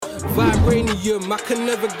Vibranium, I can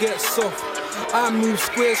never get soft. I move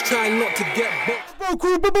squares, trying not to get boxed.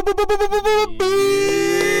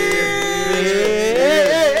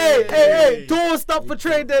 Hey, don't stop for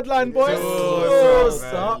trade deadline, boys. Don't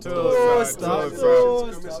stop.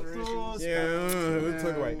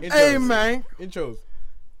 Hey, man. Intros.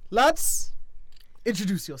 Lads,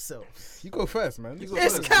 introduce yourselves. You go first, man.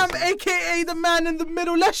 It's Cam, aka the man in the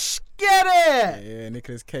middle. Let's get it. Yeah,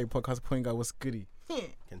 Nicholas K, podcast point guy. What's goody?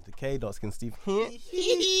 Kenta K, Dark Skin Steve.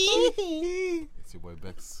 It's your boy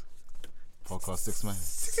Bex. Podcast 6 man.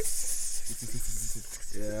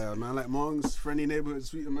 Yeah, man, like Mongs, friendly neighborhood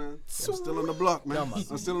sweeter, man. I'm still on the block, man.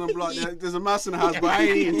 I'm still on the block. There's a mouse in the house, but I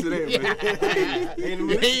ain't eating today, man.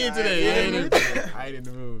 I ain't in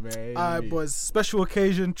the mood, man. Alright, boys. Special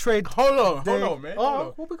occasion trade. Hold on, man.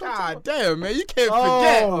 Oh, what we got? God damn, man. You can't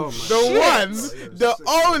forget the one, the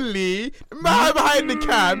only man behind the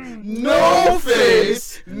cam. No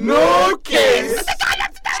face, no case.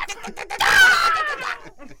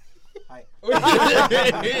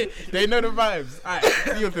 They know the vibes. Alright,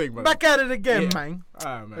 do your thing, man. Back at it again, man.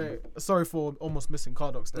 Alright, man. Hey, sorry for almost missing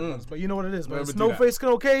Cardox there, but you know what it is, man. Never It's do no that. face,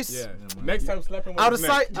 no case. Yeah. Next time, slap him Out of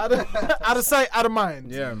sight, out of sight, out of mind.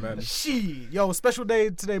 Yeah, man. Yo, special day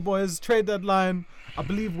today, boys. Trade deadline. I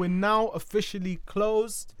believe we're now officially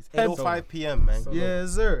closed. It's 8:05 p.m., man.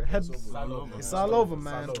 Yes, sir. It's all over. It's all over,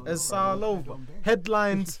 man. It's all over.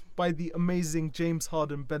 Headlined by the amazing James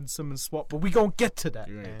Harden Ben Simmons swap, but we gonna get to that.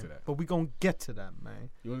 You ain't to that. But we gonna get to that, man.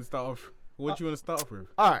 You want to start off? What do you want to start off with?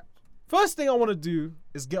 All right. First thing I want to do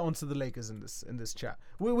is get onto the Lakers in this chat.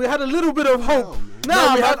 We had a little bit of hope.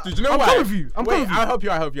 No, we have to. Do you know I'm why? coming for you. I'm coming for you. I'll help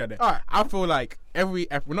you out there. All right. I feel like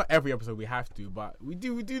not every episode we have to, but we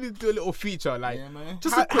do a little feature. Like, Yeah, man.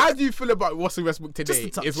 how do you feel about Russell Westbrook Just today? a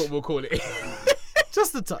touch. Is what we'll call it.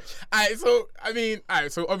 Just a touch. So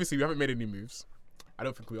obviously we haven't made any moves. I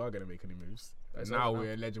don't think we are gonna make any moves. Now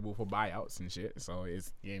we're eligible for buyouts and shit. So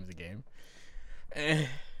it's game's a game.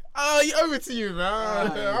 Over to you,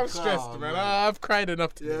 man. I'm stressed, man. I've cried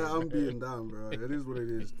enough today. Yeah, I'm being down, bro. It is what it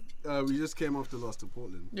is. We just came off the loss to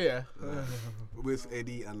Portland. Yeah. With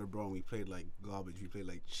Eddie and LeBron, we played like garbage. We played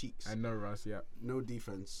like cheeks. I know, Russ. Yeah. No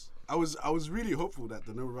defense. I was really hopeful that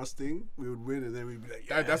the no Russ thing we would win, and then we'd be like,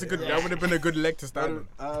 That would have been a good leg to stand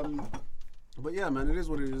on. But yeah, man, it is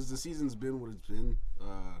what it is. The season's been what it's been.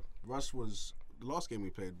 Russ was the last game we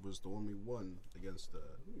played was the one we won against. Who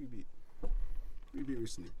we beat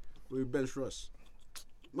recently. We benched Russ.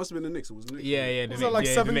 Must have been the Knicks. It was the Knicks. Yeah. Was that like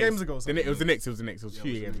 7 games ago or something? It was the Knicks. It was a few it was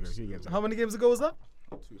games the ago. Knicks. How many games ago was that?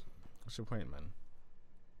 2. What's your point, man?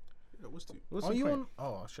 Yeah, it was 2. What's Are your you point?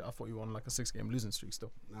 on? Oh shit! I thought you were on like a 6-game losing streak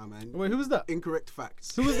still. Nah, man. Wait, who was that? Incorrect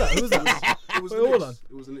facts. Who was that? Who was that? It was Wait, the hold Knicks. on.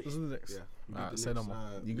 It was the Knicks. It was the Knicks. Yeah. we beat Alright, the say no Knicks.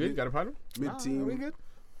 more. You good? Got a problem? Mid-team. Are we good?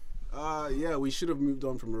 Yeah, we should have moved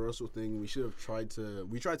on from the Russell thing. We should have tried to.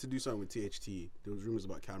 We tried to do something with THT. There was rumors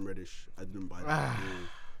about Cam Reddish. I didn't buy that.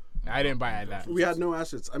 I didn't buy that. We had no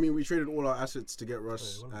assets. I mean, we traded all our assets to get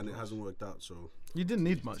Russ, and it hasn't worked out. So You didn't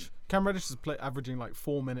need much. Cam Reddish is averaging like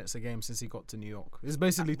 4 minutes a game since he got to New York. It's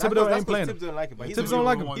basically That's Thibodeau that's ain't playing. Tibbs don't like it, but Tibbs don't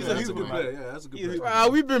like him. He's that's a a good player. Yeah, that's a good player.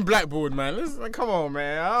 We've been blackballed, man. Come on,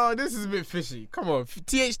 man. Oh, this is a bit fishy. Come on,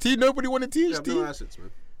 THT. Nobody wanted We have no THT. assets,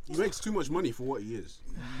 man. He makes too much money for what he is.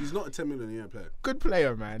 He's not a 10 million a year player. Good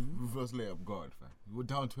player, man. Reverse layup guard, fam. We're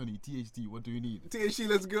down 20. THT, what do we need? THT,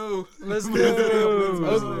 let's go. Let's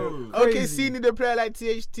go. Okay, C need a player like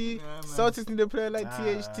THT. man. Celtics need a player like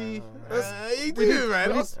THT. You We do, need,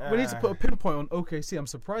 man. we need to put a pinpoint on OKC. I'm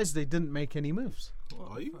surprised they didn't make any moves.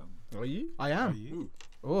 Are you? Are you? I am. Who?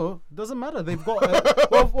 Oh, doesn't matter. They've got.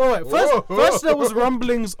 Wait. First, there was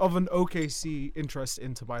rumblings of an OKC interest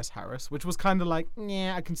in Tobias Harris, which was kind of like,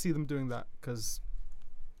 yeah, I can see them doing that because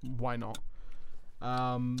why not?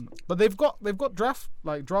 But they've got draft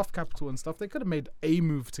capital and stuff. They could have made a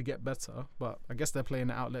move to get better, but I guess they're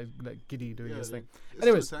playing it out like Giddy doing his thing.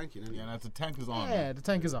 Anyways, tanking. Yeah, now the tank is on. yeah, the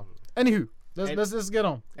tank is on. Anywho, let's get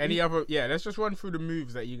on. Any other? Yeah, let's just run through the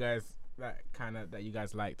moves that you guys that you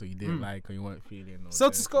guys liked or you didn't like or you weren't feeling. Or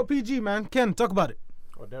Celtics got PG, man. Ken, talk about it.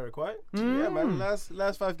 Oh, Derek White? Yeah, man.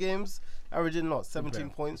 Last 5 games, averaging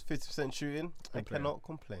 17 points, 50% shooting. I cannot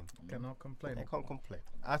complain. Cannot complain. I can't complain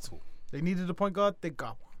at all. They needed a point guard. They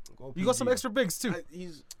got one. You got some PG. extra bigs too.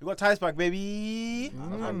 He's We got Tice back, baby.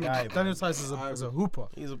 That's my guy, Daniel man. Tice is a hooper.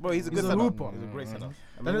 He's a good a center. hooper. He's a great center.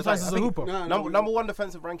 Daniel Tice is a hooper. Number 1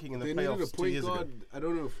 defensive ranking in the they needed a playoffs 2 point years ago. guard. I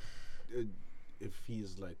don't know if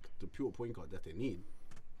he's like the pure point guard that they need.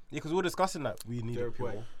 Yeah, because we were discussing that. We need a Derek pure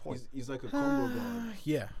White. point. He's like a combo guard,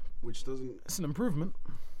 Yeah, which doesn't. it's an improvement.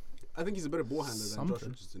 I think he's a better ball handler than Josh Something.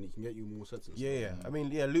 Richardson. He can get you more sets. And Yeah, stuff. yeah. I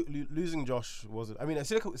mean, yeah, losing Josh wasn't. I mean, the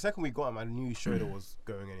second we got him, I knew Schroeder was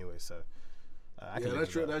going anyway. So I can Yeah,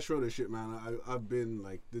 live with that Schroeder shit, man. I've been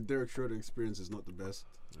like the Derek Schroeder experience is not the best.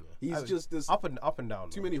 Yeah. He's just this up and down.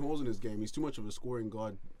 too many holes in his game. He's too much of a scoring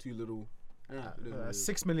guard. Too little. Yeah, it is what it is.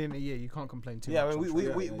 6 million a year. You can't complain too Yeah, much. I mean, on we,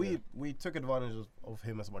 Schroeder. we, Yeah, we, yeah. we took advantage of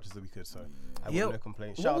him as much as we could, so I Yeah. wouldn't complain.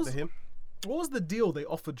 What Shout out was- to him. What was the deal they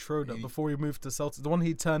offered Schroeder before he moved to Celtics? The one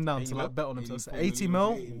he turned down 80 to mil? like bet on himself. 84 80 million.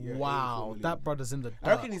 mil? Yeah, 84 Wow, million. that brother's in the I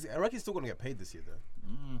dirt. reckon he's still gonna get paid this year though.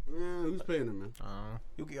 Yeah, who's paying him, man?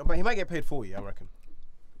 But he might get paid 40, I reckon.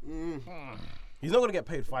 Mm. He's not gonna get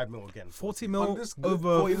paid 5 mil again. 40 On mil this-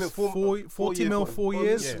 over 40 mil, 40 mil, 4 On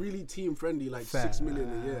years. this really team friendly, like Fair. 6 million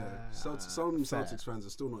a year. Some Fair. Celtics fans are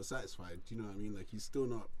still not satisfied. Do you know what I mean? Like he's still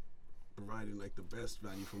not providing like the best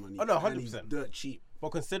value for money. Oh, no, and he's 100%. dirt cheap. But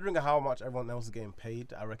considering how much everyone else is getting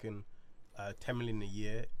paid, I reckon 10 million a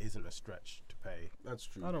year isn't a stretch to pay. That's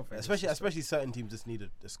true. I don't think Especially certain teams just need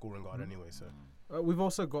a scoring guard anyway. So We've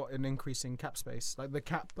also got an increase in cap space. Like the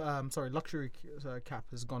cap, luxury cap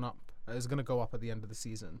has gone up. Is going to go up at the end of the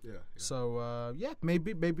season. Yeah. So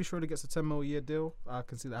maybe Schroeder gets a 10 mil a year deal. I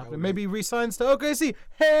can see that happening. would Maybe he resigns to OKC.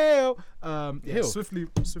 Hell, Hill. swiftly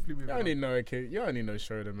moving. You on. don't need no kid. You don't need no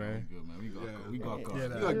Schroeder, man. Good, man. We got Yeah. we got Yeah,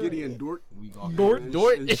 God. You got Gideon Dort. We got Dort.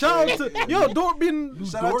 Dort. Shout out to Dort being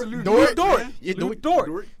Shout out to Luke Dort. Dort. Yeah, Luke Dort.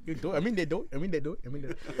 Dort. You do it. I mean they do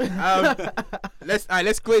it.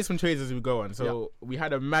 Let's clear some trades as we go on. So we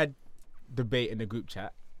had a mad debate in the group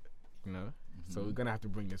chat, you know. So we're gonna have to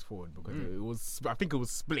bring this forward because it was. I think it was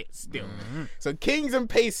split still. So Kings and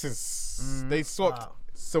Pacers, they swapped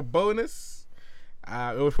Sabonis.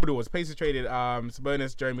 It was Pacers traded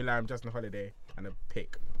Sabonis, Jeremy Lamb, Justin Holiday, and a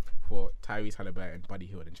pick for Tyrese Halliburton, Buddy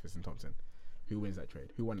Hield, and Tristan Thompson. Who wins that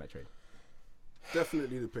trade? Who won that trade?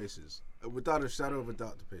 Definitely the Pacers. Without a shadow of a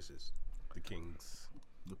doubt, the Pacers. the Kings.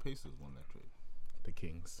 The Pacers won that trade. The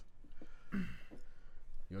Kings.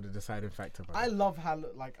 You're the deciding factor. I love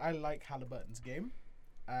I like Halliburton's game.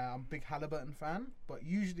 I'm a big Halliburton fan, but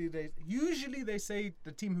usually they say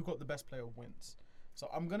the team who got the best player wins. So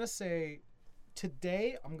I'm gonna say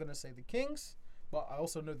today the Kings, but I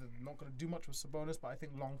also know that they're not gonna do much with Sabonis. But I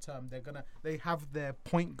think long term they have their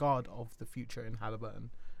point guard of the future in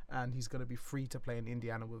Halliburton, and he's gonna be free to play in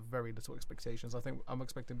Indiana with very little expectations. I think I'm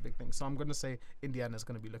expecting big things, so I'm gonna say Indiana's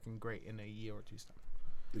gonna be looking great in a year or two's time.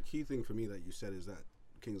 The key thing for me that you said is that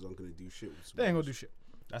Kings aren't going to do shit with They ain't gonna Sabonis. do shit.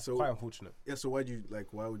 That's So- quite unfortunate. Yeah, so why would you?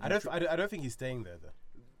 I don't think he's staying there though.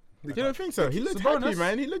 You don't think so? He looked Sabonis. happy,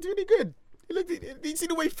 man. He looked really good. Did you see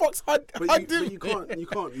the way Fox hugged But him? you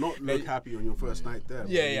can't not look happy on your first night there.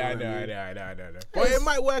 Yeah, you yeah, I what know. mean? But it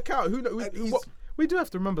might work out. Who knows? And he's- What? We do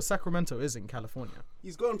have to remember Sacramento is in California.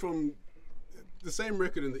 He's gone from the same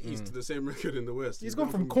record in the East to the same record in the West. He's gone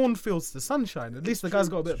from cornfields to sunshine. At least the guy's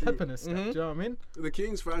got a bit of true. pep in his step. Do you know what I mean? The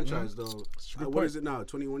Kings franchise, though. good What point. is it now?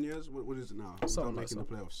 21 years? What is it now? Something Without like making the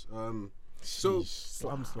so. playoffs. So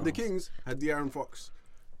Slum. the Kings had De'Aaron Fox,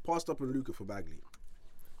 passed up on Luka for Bagley.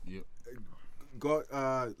 Yep. Got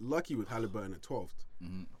lucky with Halliburton at 12th.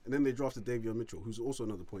 And then they drafted Davion Mitchell, who's also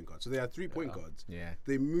another point guard. So they had 3 point guards. Yeah.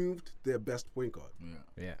 They moved their best point guard. Yeah.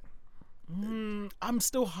 Yeah. I'm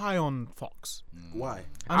still high on Fox. Why?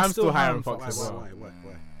 I'm still high on Why? Fox as Why? well.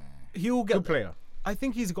 Why? He'll get. Good player. I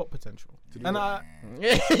think he's got potential. And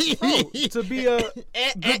to to be a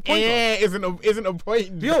good point guard. isn't a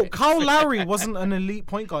point. Yo, Kyle Lowry wasn't an elite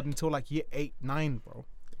point guard until like year 8, 9, bro.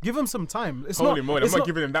 Give him some time. It's Holy not. moly, I'm it's not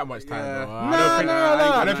giving him that much time, Yeah. bro. No.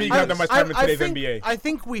 I don't think you can have that much time in today's think, NBA. I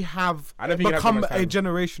think we have I don't think you have that become much a time.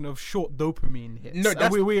 generation of short dopamine hits. No, And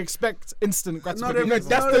that's- we expect instant Not, gratification. every, that's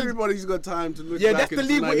not the- everybody's got time to look Yeah, back that's the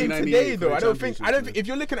into league we're in 1998 today, for though. the I don't think. championship. If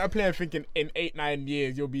you're looking at a player thinking in 8-9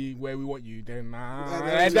 years you'll be where we want you, then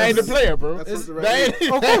that's- that ain't the player, bro. that's not the right That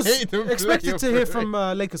ain't- Of that course, ain't the expected to player, hear bro.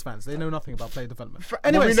 from Lakers fans. They know nothing about player development. But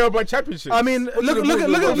Anyways, we know about championships. I mean, look at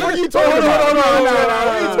What are you talking about? What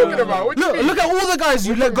are you talking about? What do you mean? Look at all the guys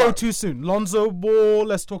you let go too soon. Lonzo Ball.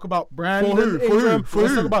 Let's talk about Brandon For who? For Ingram. who? For Let's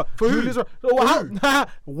who? talk about For who? Julius Randle.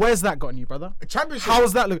 Where's that gotten you, brother? Championship.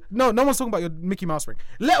 How's that look? No one's talking about your Mickey Mouse ring.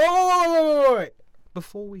 Wait.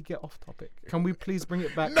 Before we get off topic, can we please bring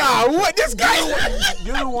it back? Nah, what this guy?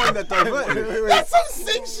 You're the one that diverted it. That's some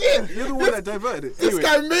sick shit. You're the one that diverted it. This Anyway,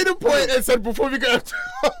 guy made a point and said before we go.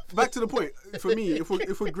 back to the point. For me, if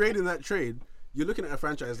we're grading that trade, you're looking at a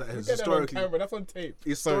franchise that has That's on historically that's on tape.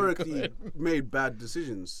 made bad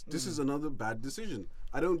decisions. This is another bad decision.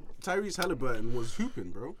 Tyrese Halliburton was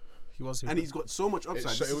hooping, bro. He was. And he's got so much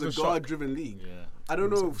upside. It This was is a a shock. guard-driven league. Yeah. I don't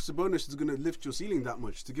know if Sabonis is gonna lift your ceiling that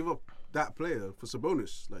much to give up that player for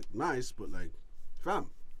Sabonis. Like, nice, but like, fam.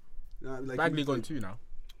 Like, Bagley gone too now.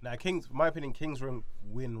 Now, Kings, in my opinion, Kings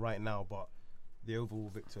win right now, but the overall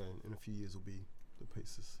victor in a few years will be the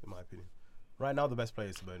Pacers, in my opinion. Right now, the best player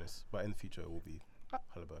is Sabonis, but in the future, it will be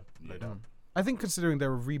Halliburton, no doubt. I think considering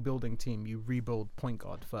they're a rebuilding team, you rebuild point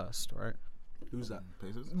guard first, right? Who's that?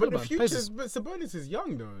 Pacers? But the Halliburton, future, Pacers. but Sabonis is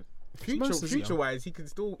young though. Sabonis is Future young. wise, he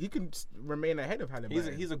can remain ahead of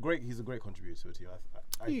Halliburton. He's a great contributor to a team.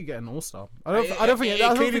 You get an all-star. I don't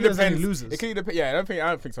think there's any losers. It clearly depends. Yeah, I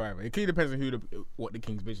don't think so either. It clearly depends on what the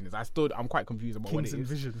King's vision is. I'm quite confused about Kings what and it is.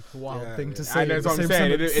 Vision. Wild Yeah, thing yeah. to say. I know in what the I'm same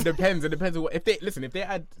saying. sentence. It depends. It depends on if they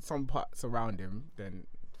add some parts around him, then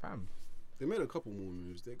fam. They made a couple more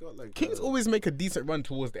moves. They got like Kings always make a decent run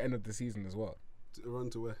towards the end of the season as well. run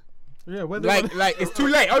to where? Yeah, where they Like it's too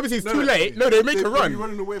late. Obviously, it's too late. No, they make a They're run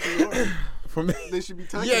running away from the run. from. They should be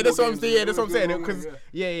tanking. Yeah, that's more what I'm games. saying. Yeah, that's what I'm They're saying. going Because wrong,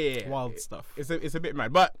 yeah. yeah. wild stuff. It's a bit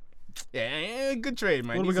mad, but yeah, good trade,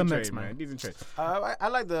 man. What do we Decent got trade, next, man? Decent trade. I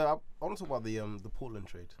like I want to talk about the Portland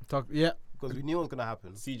trade Yeah. because we knew it was gonna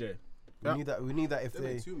happen. CJ. We knew that if They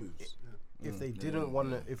made two moves. Yeah. if they didn't want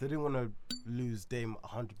to lose Dame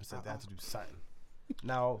 100%, they had to do something.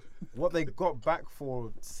 Now, what they got back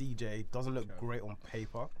for CJ doesn't look great on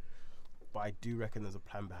paper, but I do reckon there's a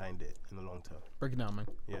plan behind it in the long term. Break it down, man.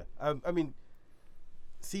 Yeah, I mean,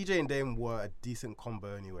 CJ and Dame were a decent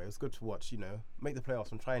combo anyway. It was good to watch, make the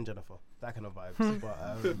playoffs and try and Jennifer, that kind of vibes. But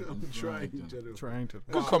I'm trying. in general. Trying to.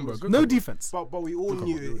 Good combo. Good No combo. defense. but we all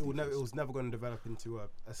knew it was never going to develop into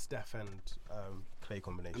a Steph and Clay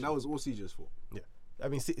combination. And that was all CJ's fault. I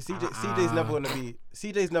mean, CJ's never going to be.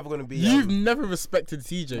 CJ's never going to be. You've never respected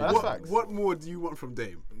CJ. That's What, facts. what more do you want from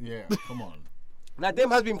Dame? Yeah, come on. Now Dame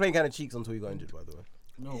has been playing kind of cheeks until he got injured, by the way.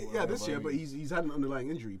 No, Yeah, this year, but he's had an underlying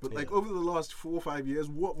injury. But like Yeah. over the last 4 or 5 years,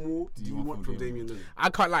 what more do you want from Damian Lillard? I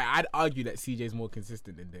can't lie. I'd argue that CJ's more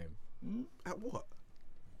consistent than Dame At what?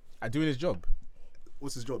 at doing his job,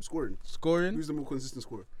 What's his job? Scoring. scoring. Who's the more consistent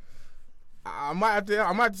scorer? I might have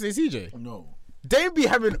to say CJ. No. Dame be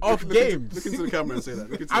having off games. Look into the camera and say that.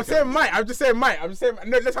 Look into I'm the saying camera. might. I'm just saying might. I'm just saying.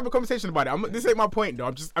 No, let's have a conversation about it. This ain't my point though.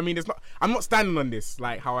 It's not. I'm not standing on this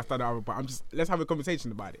like how I stand on it, but let's have a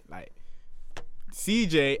conversation about it. Like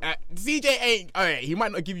CJ ain't. Alright, he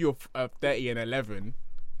might not give you a 30 and 11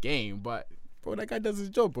 game, but bro, that guy does his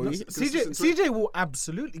job, bro. CJ will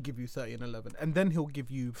absolutely give you 30 and 11, and then he'll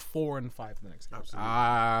give you 4 and 5 the next game. Absolutely.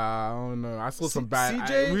 I don't know. I saw some bad.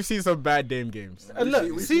 CJ We've seen some bad Dame games. And look,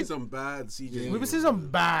 We've seen some bad CJ. we've seen some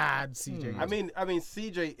bad CJ. I mean,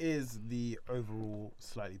 CJ is the overall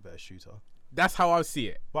slightly better shooter, That's how I see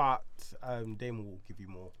it. but Dame will give you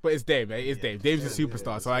more. But it's Dame. It's Dame. Dame's a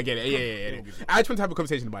superstar, so I get it. Yeah. I just want to have a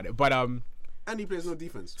conversation about it. But And he plays no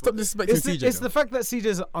defense. stop disrespecting it's CJ. the though. fact that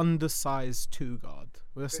CJ's an undersized 2 guard.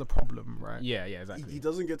 That's the problem, right? Yeah, exactly. He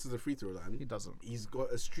doesn't get to the free throw line. He doesn't. He's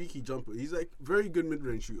got a streaky jumper. He's like very good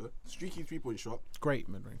mid-range shooter, streaky 3-point shot, Great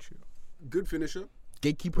mid-range shooter. good finisher.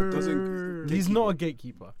 Gatekeeper. Doesn't He's not a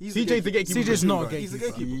gatekeeper. He's CJ's the gatekeeper. CJ's not a too, He's a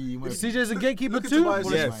gatekeeper. gatekeeper. CJ's a gatekeeper Look at too.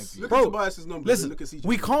 Tobias. Yes. Look Bro, at Tobias's numbers. Listen, and look at CJ.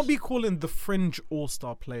 we can't be calling the fringe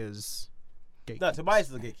all-star players No, gatekeepers. Tobias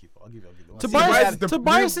is a gatekeeper. I'll give you. Tobias, the-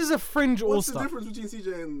 Tobias is a fringe What's the all-star. difference between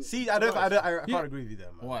CJ and? See, I can't agree with you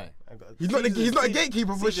there, man. Why? He's not a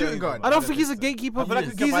gatekeeper for a shooting guard. I don't think he's a gatekeeper. I feel like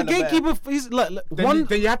he can He's a find a better- gatekeeper. He's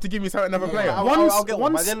Then you have to give me another player. I'll get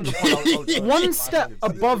one. By the end of the point, I'll one step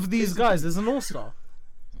above these guys is an all-star.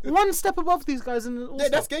 One step above these guys in an all-star. Yeah,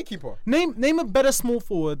 that's gatekeeper. Name a better small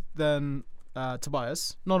forward than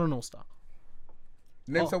Tobias. Not an all-star.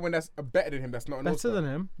 Name someone that's better than him. That's not an Better all-star. than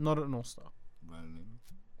him. Not an all-star.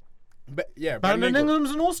 Yeah, Brandon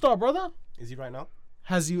Ingram's an all-star, brother. Is he right now?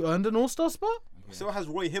 Has he earned an all-star spot? So has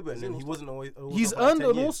Roy Hibbert, and he wasn't always. He's earned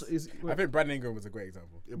an all-star. I think Brandon Ingram was a great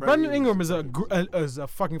example. Brandon Ingram is a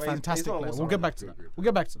fucking But he's fantastic not an player. all-star, We'll get right? back to that. We'll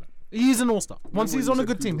get back to that. He's an all-star. Once when he's you on a said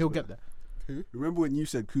good team, Kuzma's he'll better. get there. Remember when you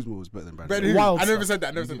said Kuzma was better than Brandon? Brandon Wild I never stuff. said that.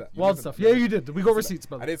 I never said that. Wild stuff. Yeah, you did. We got receipts,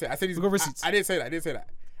 brother. I didn't say. I said he's. We got receipts. I didn't say that.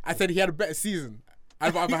 I said he had a better season.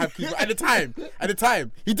 I'd rather have Kuzma at the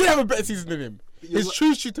time. He did have a better season than him. His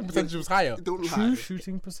true shooting percentage was higher. Don't True lie.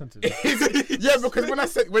 shooting percentage. Yeah, because when I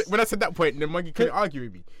said that point, then Monkey couldn't argue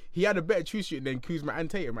with me. He had a better true shooting than Kuzma and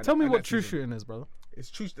Tatum. Tell me at what that true season. shooting is, brother. It's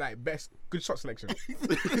true, like best good shot selection.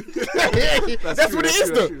 That's That's true, what it that's is,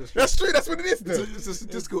 true, though. that's That's true. That's what it is, though. It's a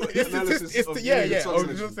statistical It's analysis. it's of the, yeah, the yeah, shot of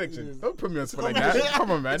the selection. section. Don't put me on spot like that.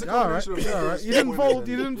 Come on, man. It's a All right. combination of All right. things. You didn't fold.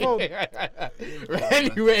 You didn't fold.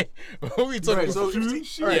 Anyway, what are we talking Right, so about?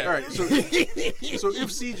 if, all right. So if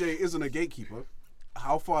CJ isn't a gatekeeper,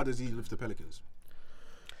 how far does he lift the Pelicans?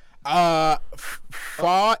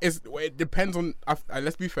 Far is. It depends on.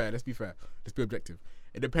 Let's be fair. Let's be objective.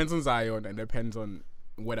 It depends on Zion and depends on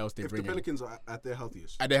what else they If the bring in. Pelicans are at their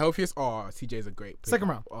healthiest, At their healthiest, CJ is a great pick. Second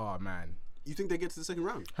round. Oh man. You think they get to the second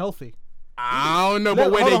round? Healthy. I don't know, Let-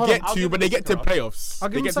 but where hold they on, hold get on. I'll to, give but him they the get to second round. playoffs. I'll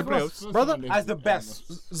They give him get to second round. playoffs. Brother, As the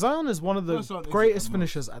best. Zion is one of the First round is greatest the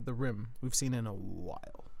finishers at the rim we've seen in a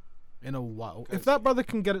while. If that brother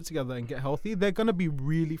can get it together and get healthy, they're gonna be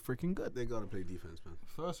really freaking good. They gotta play defense, man.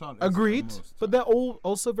 First round. is Agreed, the most. but they're all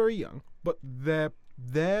also very young. But their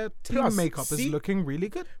team Plus, makeup is see- looking really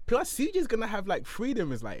good. Plus, CJ's gonna have like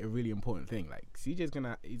freedom is like a really important thing. Like CJ's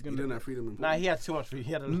gonna, he's He gonna. didn't have freedom. Nah, he had too much freedom.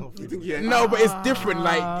 He had a lot of You freedom. think he had? No, but it's different.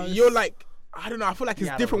 Like Ah, you're like. I don't know. I feel like it's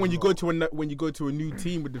Yeah, I different don't when you know. go to a new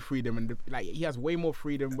team with the freedom and like he has way more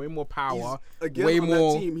freedom, way more power, Again, way on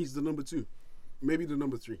more. that team, he's the number 2, maybe the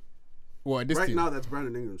number 3. What this Right team? now, that's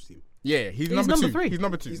Brandon Ingram's team. Yeah, he's He's number 2. three. He's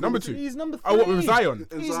number 2. He's number number 2. He's number 3. Oh, what with Zion?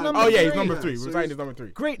 And He's Zion- number Oh yeah, he's three. number Yeah, 3. so Zion he's- is number 3.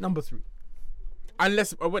 Great number 3.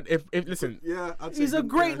 Unless if listen, Yeah, I'd say He's a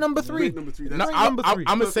great number 3. Great number 3. no, That's Great I'm number three.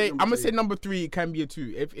 gonna Perfect say number three. number 3. It can be a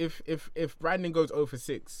 2. If Brandon goes 0 for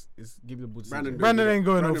 6, is give the ball to Brandon CJ. Brandon don't ain't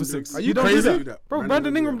do that. going Brandon over don't 6. do you that. crazy? Brandon don't do that. Bro,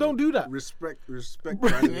 Brandon Ingram don't do that. Respect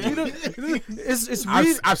Brandon Ingram. It's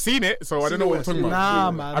really. I've seen it, so I don't know what I'm talking about.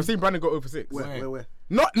 Nah, man. I've seen Brandon go 0 for 6. Where?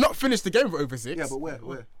 Not finish the game for 0 for 6. Yeah, but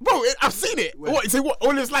where? Bro, I've seen it. Where? What? So what?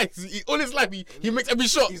 All his life, he makes every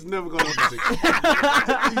shot. He's never gone over 6.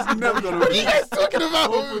 He's never gone over What are you 6. guys talking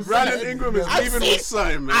about? Brandon Ingram is I've leaving seen- with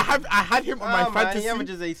Zion, man. I had him on my Man, fantasy. he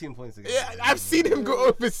averages 18 points a game. Yeah, I've seen him go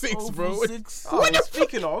over 6, bro. Over 6. Oh, What the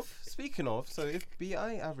speaking of, so if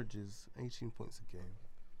BI averages 18 points a game,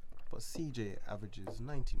 but CJ averages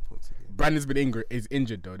 19 points a game. Brandon's been is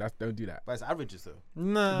injured though. Don't do that. But it's averages though.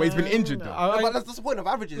 Nah, But he's been injured, though. No, but that's the point of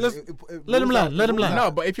averages. let's- It let him rules land, out- let him rules land. out-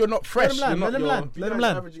 No, but if you're not fresh, Let him you're land. not. Let him land. BI Let him is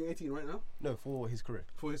land. averaging 18 right now No, for his career.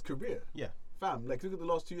 for his career. Yeah. Fam, like look at the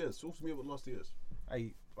last 2 years. Talk to me about the last 2 years.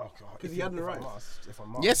 Oh God. Because he hadn't arrived. If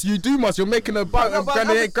I'm asked. Yes, you do, Must. You're making a No, but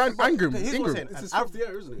Brandon average- but- Ingram. okay, here's what I'm saying. It's his An 5th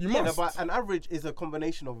year, isn't it? You Yeah, must. but an average is a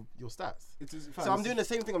combination of your stats. It's his, So I'm doing the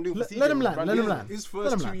same thing I'm doing for CJ. Let him with land, Brandon let him Ingram. land. His Let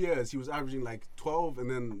first him 2 land. years, he was averaging like 12 and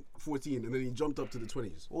then 14, and then he jumped up to the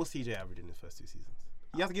 20s. What was CJ averaging his first 2 seasons?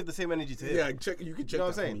 You have to give the same energy to him. Yeah, you can check know that what I'm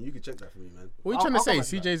for saying? me. You can check that for me, man. What are you I'll trying to come say? back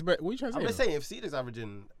to that. CJ's better. What are you trying to I'm say? just saying, if CJ's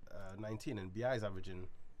averaging 19 and BI is averaging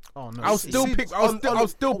Oh no. I'll still See, pick. I'll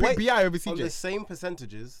still pick BI over on the CJ. same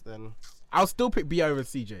percentages, then I'll still pick BI over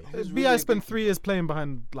CJ. BI spent 3 years playing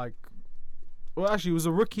behind like. Well, actually, he was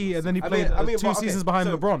a rookie, and then he played but, 2 seasons behind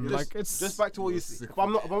so LeBron. just- Like it's. just back to what you said.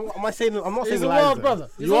 I'm not saying He's a lies wild though. brother.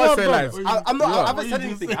 He's You a are wild saying brother. lies. I'm not. You I are. haven't said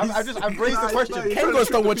anything. I've raised the question. Ken gotta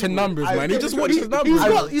start watching numbers, man. He just watches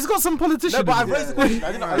numbers. He's got some politician. No, but I've in him. raised the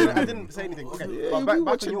question. I didn't say anything. Okay, but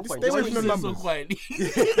back on your point. Stay away Just from the quickly-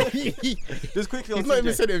 numbers. Just quickly on He's not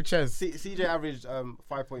even CJ. said it with chest. CJ averaged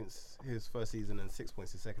 5 points his first season and 6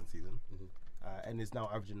 points his second season, and is now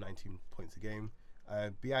averaging 19 points a game.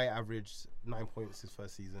 BI averaged 9 points his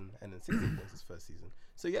first season and then 16 points his first season.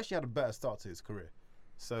 So he actually had a better start to his career.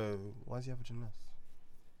 So why is he averaging less?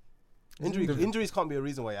 Injuries can't be a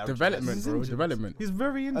reason why he averages Development, less. bro. Development. He's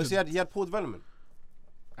very Oh, injured. so he had poor development.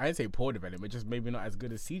 I didn't say poor development, just maybe not as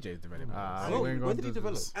good as CJ's development. Oh, we ain't when gonna did he do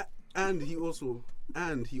develop? this. And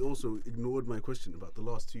he also ignored my question about the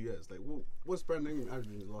last 2 years. Like, what's Brandon Ingram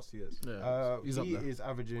averaging in the last 2 years? He's up He there. is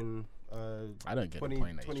averaging I don't get 20, the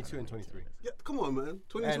point. that you're 22 trying and to make 23. Yeah, come on, man.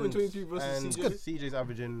 22 and 23 versus and CJ. CJ's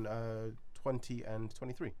averaging 20 and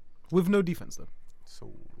 23. With no defense though.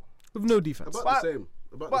 So, With no defense. About the same.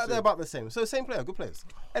 but they're about the same. So same player, good players.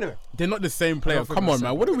 Anyway, They're not the same player. don't think Come they're on, the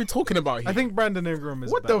man. same What are we talking about here? I think Brandon Ingram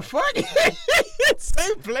is. What better. the fuck?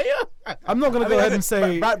 Same player? I'm not gonna go ahead and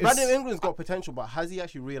say. Brandon it's- Ingram's got potential, but has he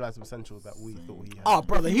actually realized the potential that we thought he had? Oh,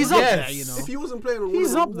 brother, he's up Yes. there. You know. If he wasn't playing on He's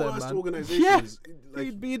one up of there, the worst man. organizations, like,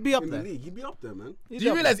 he'd be up in there. the league, he'd be up there, man. Do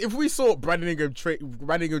you realize if we saw Brandon Ingram traded to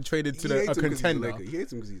He hates a him 'cause he's a contender? Laker. He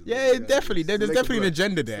hates him because he's a Yeah, Laker. definitely. It's There's the Laker definitely an blood.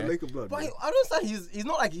 agenda It's the there. Laker blood, But man. I don't understand. He's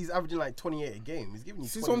not like he's averaging like 28 a game. He's giving you.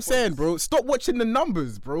 This is 20 what I'm saying, points. bro. Stop watching the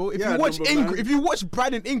numbers, bro. If Yeah, you watch number Ingram, man. if you watch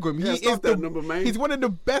Brandon Ingram, Yeah, he stop is that number man. he's one of the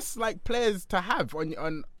best like players to have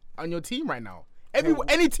on your team right now.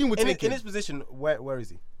 Any team would take In him. his position, where is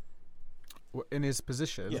he? In his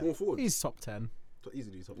position, Small forward. he's top 10.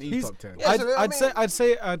 Easily top 10. He's top 10. Yeah, I'd, so, I I'd say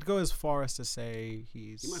mean- I'd go as far as to say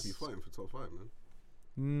he's. He might be fighting for top 5, man.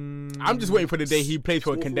 I'm just waiting for the day he plays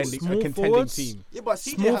for a Small contending forwards. forwards? team. Yeah, but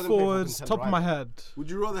CJ Small hasn't played for forwards, contender top of my either. head. Would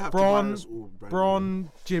you rather have Braun, Tobias or Brandon?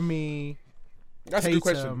 Braun, Jimmy. That's a good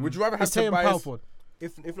question. Would you rather have Is Tatum power Tobias? forward?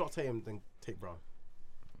 If not Tatum, then take Brown.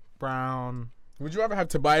 Brown, Would you rather have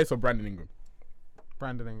Tobias or Brandon Ingram?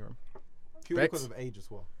 Brandon Ingram. Purely Bex? because of age as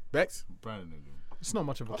well. Bex? Brandon Ingram. It's not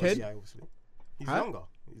much of a Kid? Yeah, obviously. He's Huh? younger.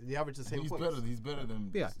 He averages the same He's points. better. He's better than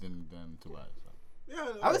Yeah. Tobias. Yeah,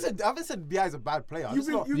 I haven't said BI is a bad player. I'm You've just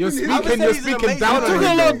been- not- you've You're been I haven't speaking, said you're he's an speaking amazing down on player. Talking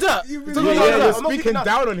a him. lot though. of dirt. You've been Talking a Yeah, lot yeah, of you're dirt. I'm not speaking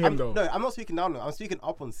down on him though. No, I'm not speaking down on him. I'm speaking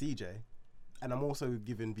up on CJ, and I'm also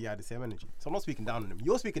giving BI the same energy. So I'm not speaking down on him.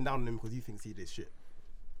 You're speaking down on him because you think CJ's shit.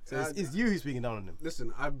 So it's you who's speaking down on him.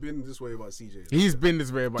 Listen, I've been this way about CJ. He's been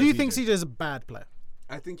this way about Do you think CJ is a bad player?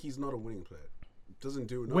 I think he's not a winning player. Doesn't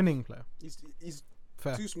do enough. Winning player. He's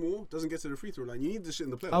Fair. too small. Doesn't get to the free throw line. You need this shit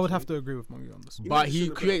in the playoffs. I would have man. to agree with Mongi on this. But need to he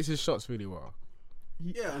shoot the creates his shots really well.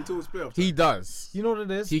 Yeah, until it's playoff. He time. does. You know what it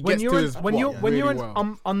is? He when gets you're to in, his when you're spot when you're really an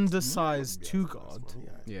well. undersized two guard,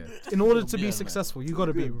 Yeah. in order to be successful, you got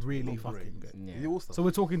to be really fucking good. Yeah. He also. So we're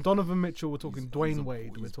talking Donovan Mitchell, we're talking Dwayne a-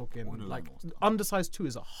 Wade, we're he's talking borderline like all-star. undersized two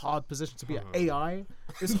is a hard position to be at. AI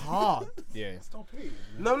is hard. Yeah.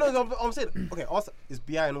 No, I'm saying okay. Also, is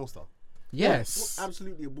BI an all-star? Yes.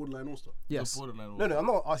 Absolutely a borderline all-star. Yes, No, I'm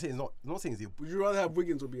not. I'm saying it's not. I'm not saying it's the. Would you rather have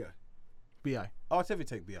Wiggins or BI? BI. I'll definitely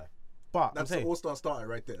take BI. But That's I'm the saying all-star starter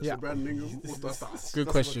right there. Yeah. So Brandon Ingram, all-star starter. Good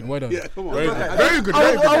question. Well done. Yeah, come on. Very Okay. good. Very good. I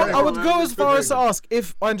Very would, good. I would, very I would good. go as far as to Very good. ask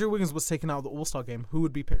if Andrew Wiggins was taken out of the All Star game, who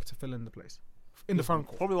would be picked to fill in the place in the front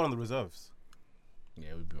court? probably one of the reserves.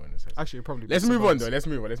 Yeah, we'd be on this. Actually, it'd probably. Let's be move on though.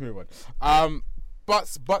 Sabonis. Let's move on.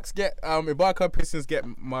 Bucks get Ibaka. Pistons get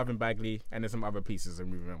Marvin Bagley, and there's some other pieces are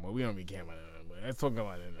moving on. Well, we don't really care about that. But let's talk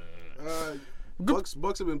about it. Bucks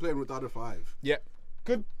have been playing with the other five. Yeah.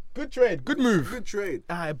 Good trade. Good move. Good trade.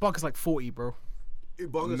 Ibaka's like 40, bro.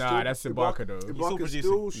 Ibaka Nah, still, that's Ibaka, though. He's still Ibaka producing.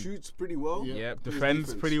 still shoots pretty well. Yeah. Plays Defends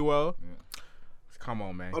defense. pretty well. Come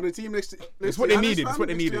on, man. On the team next to It's what they Giannis, needed, man, it's what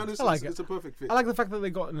they next to needed. Giannis, I like it. It's a perfect fit. I like the fact that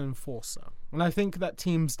they got an enforcer, and I think that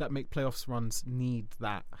teams that make playoffs runs need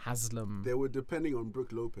that Haslam, They were depending on Brook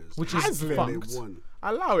Lopez. which is Haslam. and fucked. they won.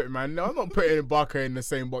 Allow it, man. No, I'm not putting Ibaka in the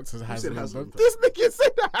same box as said Haslam. Haslam, bro. bro. This nigga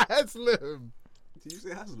said Haslam. Did you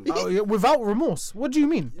say Haslam? Oh, yeah, without remorse. What do you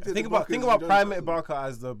mean? You said Think Ibaka about is Prime Haslam. Ibaka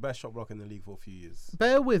as the best shot blocker in the league for a few years.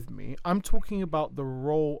 Bear with me. I'm talking about the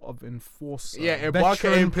role of enforcer. Yeah, Ibaka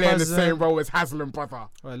veteran ain't playing the present. same role as Haslam, brother. All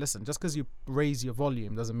right, listen. Just because you raise your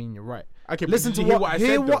volume doesn't mean you're right. Okay, but Listen did to you hear what. I Hear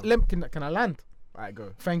said, what. though? Can I land? Alright,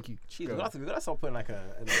 go. Thank you. Jeez, we gotta start putting like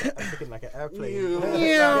a airplane.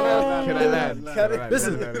 Can I land?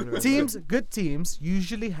 Listen, teams, good teams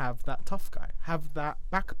usually have that tough guy, have that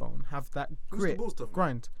backbone, have that the grit, Bulls' tough guy?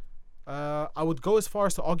 grind. I would go as far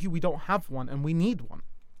as to argue we don't have one, and we need one.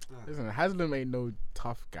 Listen, Haslam ain't no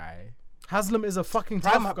tough guy. Haslam is a fucking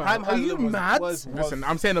tough guy. Prime Are you Haslam mad? Listen,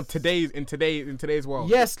 I'm saying of in today's world.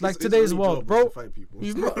 Yes, like His today's only world, job is bro. to fight people.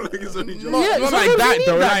 He's not- like his only job. Yeah, Not so like don't that need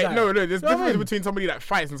though. that Like guy. no, there's You know what I difference mean? between somebody that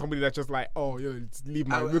fights and somebody that's just like, oh, yo, just leave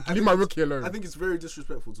my I leave think my it's- rookie alone. I think it's very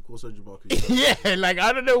disrespectful to call Serge Ibaka. Yeah, like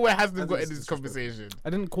I don't know where Haslam I got think in it's this conversation. I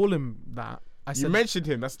didn't call him that. I You said mentioned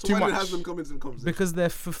him. That's So too why much. did Haslam come into the conversation? because they're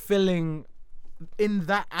fulfilling, in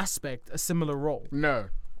that aspect, a similar role. No.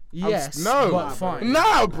 Yes, no. but Nah, fine.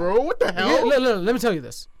 Nah, bro. What the hell? Yeah, look, let me tell you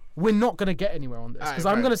this. We're not gonna get anywhere on this because Alright,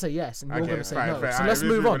 I'm fine. gonna say yes and you're gonna say no. So Alright, let's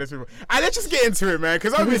move on. Let's move on. And let's just get into it, man.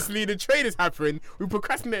 Because obviously the trade is happening. We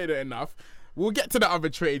procrastinated it enough. We'll get to the other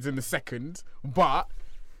trades in a second. But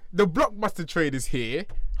the blockbuster trade is here.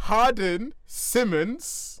 Harden,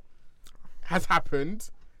 Simmons has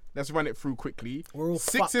happened. Let's run it through quickly. We're all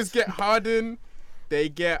Sixers fucked. get Harden. They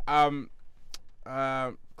get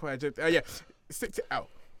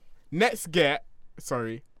Nets get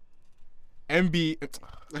MB.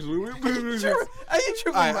 Are you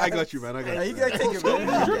tripping? I got you, man. I got you. gotta take it,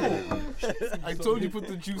 man. I told you put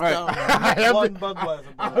the juice Alright. down. One Budweiser.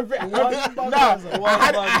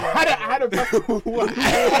 I had a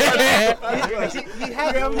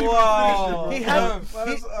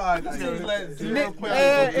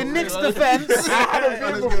In Nick's defense,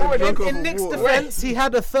 in Nick's defense, he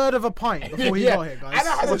had a third of a pint before he got here, And I guys.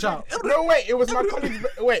 had Watch a- out. No, wait, it was my colleague's.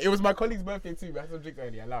 It was my colleague's birthday too. I had some drinks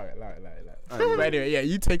earlier. Allow it. But anyway, yeah,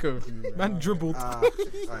 you take over. For me, Man dribbled.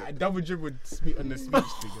 I double dribbled on the speech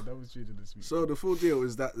thing. I double dribbled on the speech. So the full deal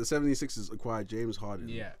is that the 76ers acquired James Harden.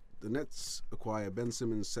 Yeah. The Nets acquire Ben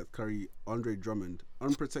Simmons, Seth Curry, Andre Drummond,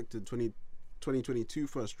 unprotected 2022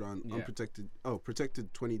 first round, Yeah. protected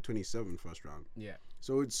 2027 first round. Yeah.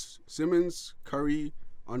 So it's Simmons, Curry,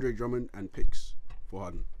 Andre Drummond, and picks for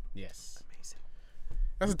Harden. Yes. Amazing.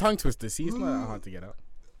 That's a tongue twister. See, it's not that hard to get out.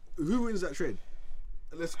 Who wins that trade?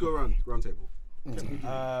 Let's go round table.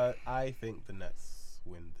 I think the Nets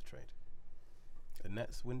win the trade. The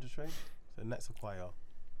Nets win the trade. So the Nets acquire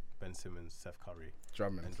Ben Simmons, Seth Curry,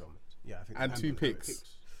 Drummond. and Drummond. Yeah, I think. And two picks.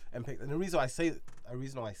 And the reason I say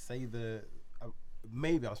the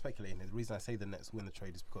maybe I'm speculating. The reason I say the Nets win the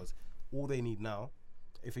trade is because all they need now,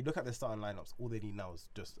 if you look at their starting lineups, all they need now is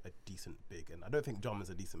just a decent big. And I don't think Drummond's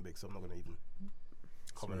a decent big, so I'm not going to even.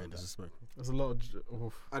 comment. There's a lot of.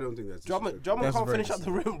 Oof. I don't think that's Drummond That's can't very finish at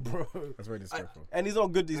the rim, bro. That's very disrespectful. And he's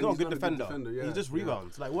not good. He's And not a he's good not a good defender. defender, yeah, He just yeah.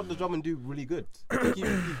 rebounds. Like, what does Drummond do really good?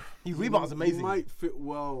 He rebounds amazing. He might fit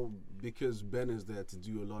well because Ben is there to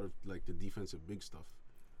do a lot of like the defensive big stuff.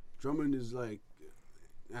 Drummond is like. Yeah.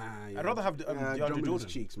 I'd rather have DeAndre Drummond Jordan.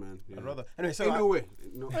 is cheeks, man. Yeah. I'd rather. Anyway, so Ain't no way.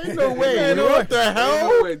 No. Ain't no way. What the hell?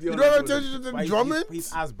 no way, You DeAndre don't have Jordan. to But Drummond?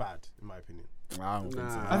 He's as bad, in my opinion. I don't think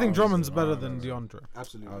so. Nah. I think Drummond's better than DeAndre.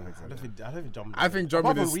 Absolutely. I don't not. think I don't think Drummond. I think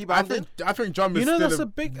Drummond Apart is. from I rebounding, think Drummond You know is that's still a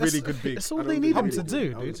big, really that's, good big. It's all I they don't need think him he's to good. do,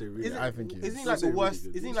 I wouldn't dude. say really Isn't, good. I think he is. isn't he I'd like say the really worst?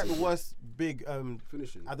 good. Isn't he like the worst big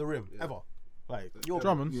Finishing. at the rim Yeah. ever? Like you're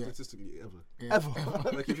Drummond. Yeah. Statistically, ever.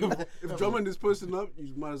 ever. Like if Drummond is posting up,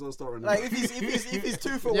 you might as well start running. Like back. if he's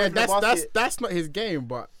 2 foot away Yeah, from the basket. that's not his game,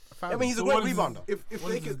 but. I mean, he's a So great what is his- rebounder, if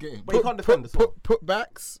What they is his can, game? but he can't defend as well. Put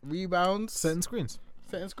backs, rebounds, Setting screens.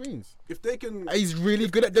 setting screens. if they can, He's really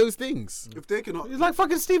good at those things. if they can, He's like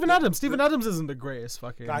fucking Steven Adams. Steven Adams isn't the greatest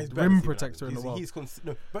fucking Guys, better rim than Steven protector in the Adams.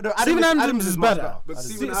 world. But no, Steven Adams is much better. But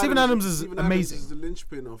Adams. Steven Steven Adams is Steven amazing. is the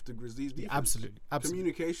linchpin of the Grizzlies' defense. Absolutely.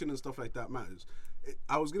 Communication and stuff like that matters.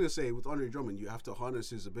 I was gonna say with Andre Drummond, you have to harness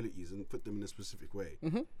his abilities and put them in a specific way.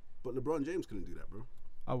 But LeBron James couldn't do that, bro.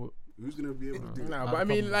 I would. Who's gonna be able to do No, that? but I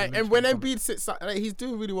mean, problem like, with and when Lynch Embiid sits out, like, he's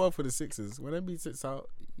doing really well for the Sixers. When Embiid sits out,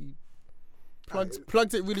 he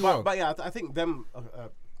plugged it really well. But yeah, I think them.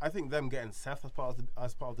 I think them getting Seth as part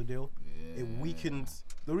of the deal, it weakens.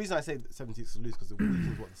 The reason I say the 76ers lose because it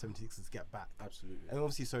weakens what the 76ers get back. Absolutely. And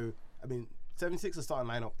obviously, so I mean, 76ers starting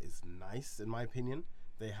lineup is nice in my opinion.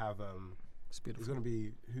 They have It's it's beautiful. going to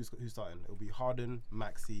be who's starting. It'll be Harden,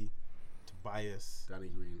 Maxey, Tobias, Danny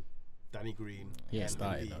Green. Danny Green. He ain't and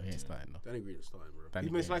starting Embiid. though. He ain't starting though. Danny Green is starting, bro. Danny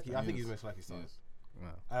He's most Green. likely. I think Yes. he's most likely starting. Yes.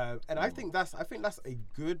 Wow. And I think that's a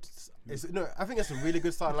good. I think it's a really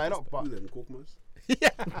good starting lineup. But Who them? Korkmaz?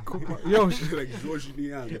 Yo, Like George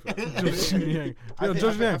Niang.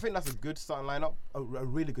 I think that's a good starting lineup, a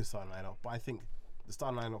really good starting lineup. But I think the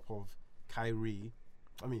starting lineup of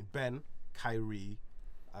Ben, Kyrie,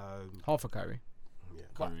 half a Kyrie.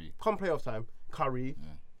 Curry. come playoff time, Curry, Yeah.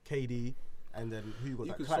 KD, and then who you got You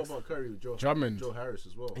that can swap Claxton? out Curry with Drummond. Joe Harris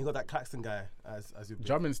as well. And you got that Claxton guy as your big.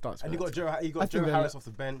 Drummond starts. And you first. got I think Joe they're Harris off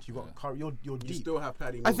the bench. You got Yeah. Curry. You're You deep. still have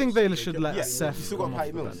Patty. I think Mills. they should kept let Patty Seth You still Mills. got come Patty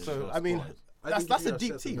off the Mills. bench. So That's I mean, fine. I think that's if you a have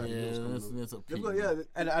deep Seth team. and Patty Mills Yeah, coming that's up. a They've peak. got, yeah,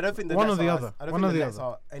 And I don't think the One Nets or the are, other. I don't One think or the the Nets other.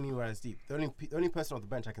 are anywhere as deep. The only person off the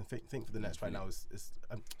bench I can think for the Nets right now is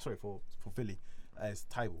sorry for Philly is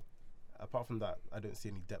Tybal. Apart from that, I don't see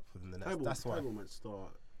any depth within the Nets. That's why. Tybal might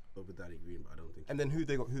start over Danny Green, but I don't think. And then who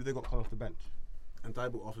they got coming off the bench? And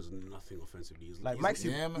Tybal offers nothing offensively. Like he's, Maxey,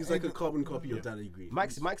 Yeah, man. he's like a carbon copy of Danny Green.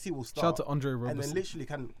 Maxey will Shout start. out to Andre and then Roberson. literally,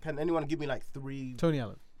 can anyone give me like 3 Tony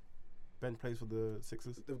Allen. bench plays for the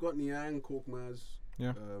Sixers? They've got Niang, Korkmaz.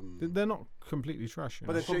 Yeah. They're not completely trash. You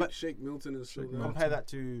But know? then Shake Milton is still Shake there. Milton. compare that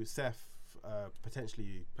to Seth,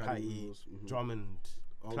 potentially Patty, Mills, Drummond,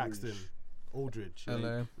 Aldridge. Claxton, Aldridge.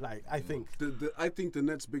 LA. Like I think, I think the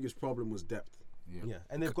Nets' biggest problem was depth. yeah,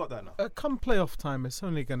 and they've got that now. Come playoff time, it's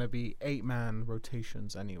only going to be 8-man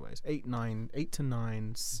rotations, anyways. 8 to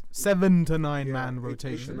 9, 7 to 9 man 8 to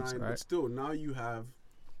rotations, 9, right? But still, now you have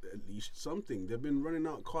at least something. They've been running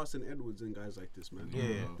out Carson Edwards and guys like this, man.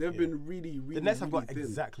 Yeah, They've been really, really. The Nets have really got thin.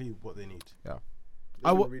 exactly what they need. Yeah. They've I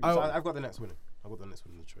been w- really I So w- I've got the Nets winning. I've got the Nets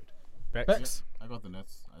winning the trade. Bex? I got the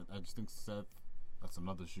Nets. I just think Seth, that's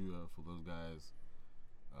another shooter for those guys.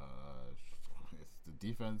 It's the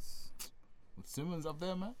defense with Simmons up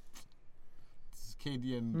there, man. This is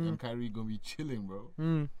KD and Kyrie gonna be chilling, bro.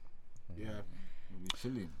 Yeah. Gonna be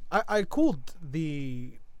chilling. I called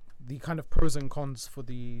the kind of pros and cons for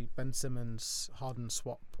the Ben Simmons Harden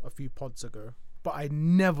swap a few pods ago, but I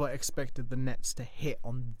never expected the Nets to hit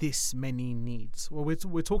on this many needs. Well,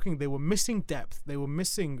 we're talking they were missing depth, they were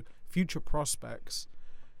missing future prospects,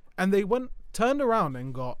 and they turned around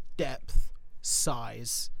and got depth,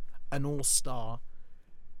 size, an all-star,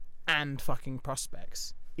 and fucking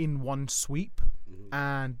prospects in one sweep,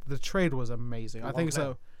 and the trade was amazing. I one think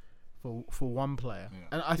player. so. For one player, Yeah.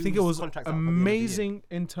 and I think it Whose was contract's up at the end of the year? amazing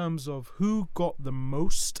in terms of who got the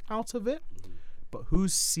most out of it, but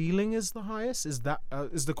whose ceiling is the highest. Is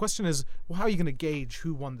the question? Is well, how are you going to gauge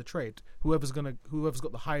who won the trade? Whoever's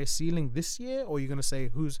got the highest ceiling this year, or are you going to say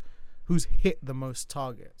who's hit the most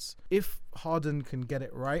targets? If Harden can get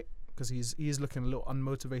it right, because he's looking a little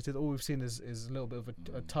unmotivated. All we've seen is a little bit of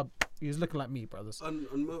a tub. He's looking like me, brothers.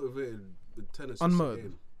 Unmotivated with tennis.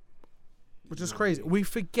 Unmotivated. Which is crazy. We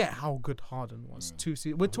forget how good Harden was.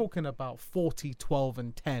 We're talking about 40, 12,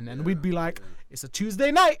 and 10. And we'd be like, it's a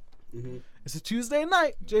Tuesday night. It's a Tuesday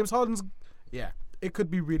night. James Harden's... Yeah, it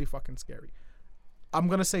could be really fucking scary. I'm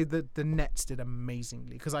gonna say that the Nets did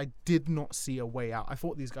amazingly because I did not see a way out. I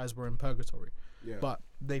thought these guys were in purgatory, Yeah. but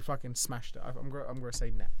they fucking smashed it. I'm gonna say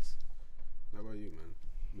Nets. How about you, man,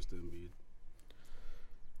 Mr. Embiid?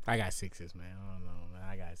 I got sixes, man. I don't know, man.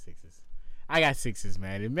 I got sixes,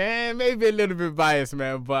 man. And man, maybe a little bit biased,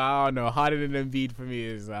 man, but I don't know. Harden and Embiid for me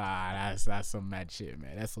is that's some mad shit,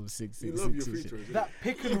 man. That's some six. You love your free shit. throws. That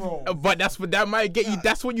pick and roll. But that might get you.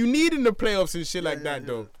 That's what you need in the playoffs and shit like that,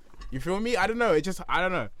 though. You feel me? I don't know. I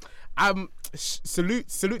don't know. Salute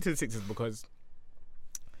to the Sixers because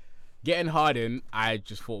getting Harden, I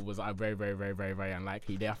just thought was very, very, very, very, very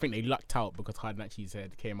unlikely. I think they lucked out because Harden actually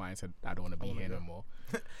came out and said, "I don't want to be here no more."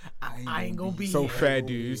 I ain't gonna be So here. fair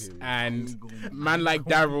dues, and man like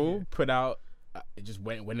Daryl put out. It just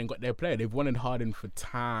went and got their player. They've wanted Harden for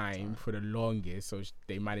time, for the longest, so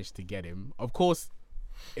they managed to get him. Of course,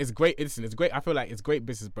 it's great. Listen, it's great. I feel like it's great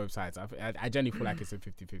business both sides. I generally feel like it's a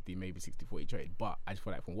 50-50, maybe 60-40 trade. But I just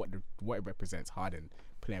feel like from what it represents, Harden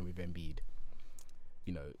playing with Embiid,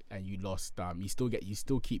 you know, and you lost. You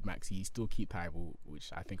still keep Maxey, you still keep Tybalt,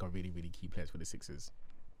 which I think are really, really key players for the Sixers.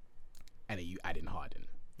 And then you add in Harden.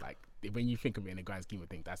 Like when you think of it in the grand scheme of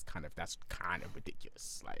things, that's kind of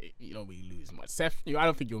ridiculous. Like you don't really lose much. Seth, I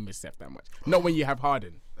don't think you'll miss Seth that much. Not when you have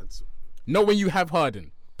Harden. Not when you have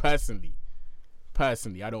Harden. Personally,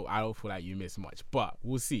 I don't feel like you miss much. But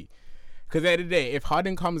we'll see. Because at the end of the day, if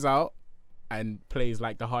Harden comes out and plays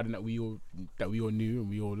like the Harden that we all knew and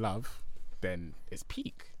we all love, then it's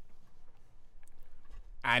peak.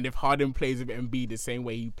 And if Harden plays with Embiid the same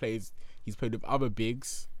way he's played with other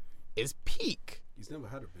bigs, it's peak. He's never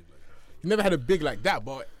had a big like that. He never had a big like that,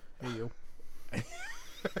 but hey yo.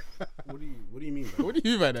 What do you mean? By What do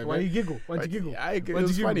you mean by that, Why man? you giggle? Why'd you giggle? It Why'd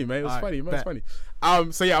was you funny, giggle? man. It was Alright, funny, man. It was bet.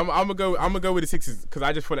 funny. So yeah, I'm gonna go with the Sixers because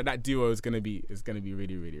I just feel like that duo is gonna be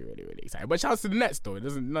really, really, really, really exciting. But shouts to the Nets though. It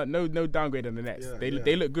doesn't no downgrade on the Nets. Yeah,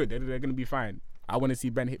 They look good. They're gonna be fine. I want to see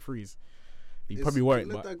Ben hit threes. He probably won't,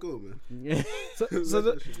 Let but that go, man. So Let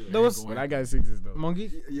that shit go. there was when I got Sixers though.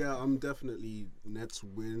 Mongi. Yeah, I'm definitely Nets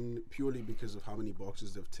win purely because of how many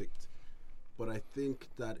boxes they've ticked. But I think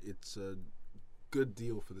that it's a good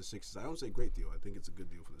deal for the Sixers. I don't say great deal. I think it's a good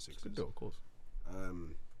deal for the Sixers. Good deal, of course.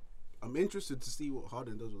 I'm interested to see what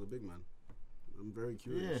Harden does with a big man. I'm very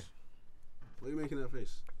curious. Yeah. Why are you making that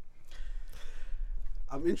face?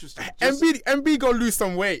 I'm interested. Embiid gonna lose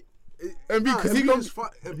some weight. Embiid because he gonna.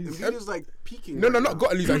 Embiid is like peaking. No, right not now.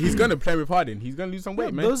 got to lose. He's gonna play with Harden. He's gonna lose some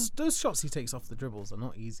weight, man. Those shots he takes off the dribbles are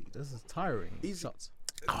not easy. Those are tiring shots.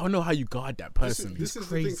 I don't know how you guard that This personally. is the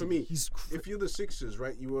thing for me. He's If you're the Sixers,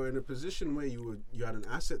 right, you were in a position where you had an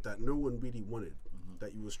asset that no one really wanted,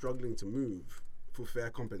 that you were struggling to move for fair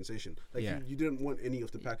compensation. Like Yeah. you didn't want any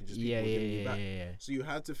of the packages people were giving you back. So you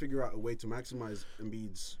had to figure out a way to maximize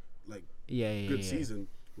Embiid's like good season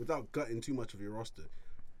without gutting too much of your roster.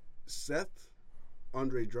 Seth,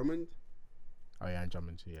 Andre Drummond, Oh yeah, and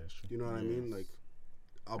Drummond too. Yeah, sure. you know what I mean? Like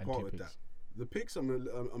I'll And part two with picks. that. The picks I'm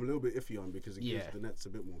a little bit iffy on because it gives the Nets a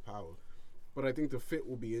bit more power. But I think the fit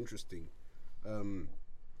will be interesting.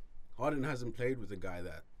 Harden hasn't played with a guy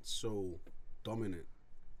that's so dominant.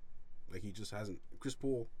 Like he just hasn't. Chris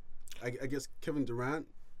Paul, I guess Kevin Durant,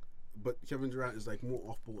 but Kevin Durant is like more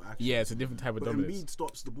off-ball action. Yeah, it's a different type of But dominance. Embiid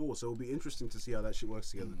stops the ball, so it'll be interesting to see how that shit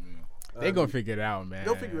works together. They're gonna figure it out, man.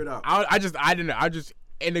 They'll figure it out. I don't know. I just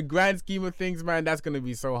in the grand scheme of things, man, that's gonna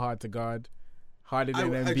be so hard to guard. Harder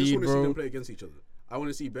than I just Embiid, want to see them bro. play against each other. I want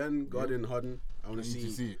to see Ben guarding Harden. I want to need to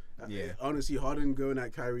see. see it. Yeah. I want to see Harden going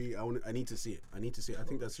at Kyrie. I need to see it. I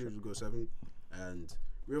think that series will go 7, and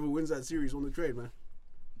whoever wins that series on the trade, man.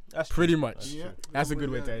 That's Pretty true. much. That's a good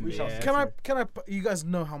way to end it. shall Yeah. Can I? You guys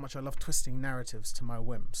know how much I love twisting narratives to my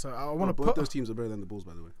whim. So I want to Both put those teams are better than the Bulls,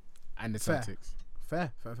 by the way. And the Fair. Celtics.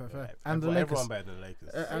 fair. And the Lakers. Everyone better than the Lakers.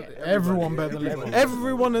 Everyone better than Lakers.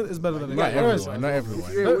 Everyone is better than the Not Lakers. everyone. Not everyone.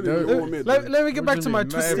 If you're winning, you're all mid, man. Let me get back to my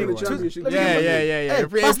Not twisting. everyone. Championship. let me Yeah, get back- yeah. Hey,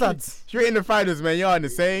 If you're bastards. if you're in the finals, man, you're on the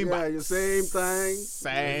same. Yeah, your same thing.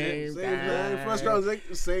 Same thing. First round,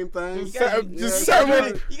 same thing. Just Yeah, so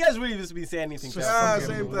many. You guys really just be saying anything. same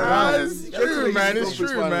thing. It's true, man. It's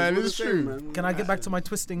true, man. It's true. Can I get back to my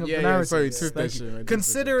twisting of Yeah, the yeah, narrative? sorry, twist that Thank shit, you. man. Twist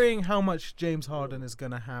Considering how much James Harden is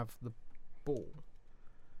going to have the ball,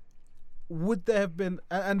 would there have been,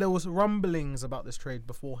 and there was rumblings about this trade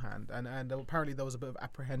beforehand, and apparently there was a bit of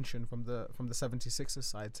apprehension from the 76ers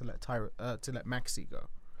side to let Maxey go.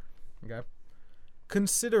 Okay,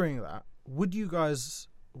 considering that, would you guys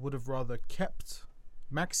would have rather kept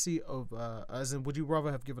Maxey over, as in, would you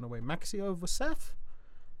rather have given away Maxey over Seth,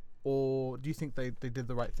 or do you think they did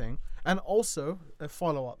the right thing? And also a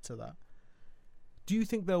follow up to that, what do you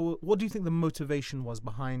think the motivation was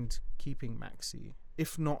behind keeping Maxey?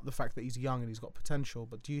 if not the fact that he's young and he's got potential.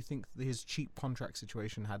 But do you think that his cheap contract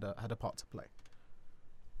situation had a part to play?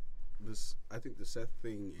 I think the Seth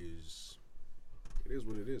thing is, it is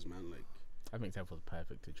what it is, man. Like, I think Seth was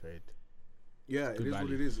perfect to trade. yeah, Good it is value.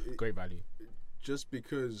 what it is. Great value. Just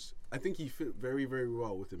because I think he fit very, very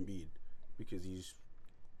well with Embiid because he's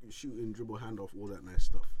shooting, dribble, handoff, all that nice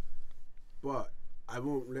stuff. But I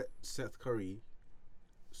won't let Seth Curry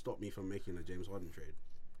stop me from making a James Harden trade.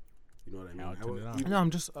 You know what I mean? I'll I turn won't- it on. even, No, I'm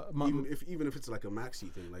just even if it's like a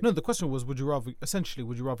maxi thing. Like no. The question was, would you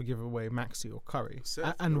rather give away Maxey or Curry,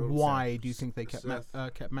 Seth, and bro, why Seth- do you think they kept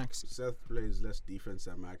kept Maxey? Seth plays less defense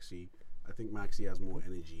than Maxi. I think Maxi has more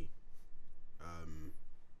energy.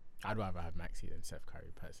 I'd rather have Maxey than Seth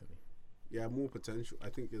Curry personally. Yeah, more potential. I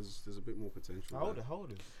think there's a bit more potential. How there.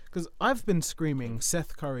 old is? Because I've been screaming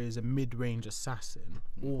Seth Curry is a mid-range assassin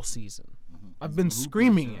all season. I've been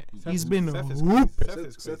screaming it. He's been Seth is hooping.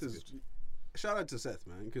 crazy. Seth is. Shout out to Seth,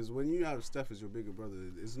 man, because when you have Steph as your bigger brother,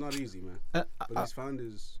 it's not easy, man. But he's found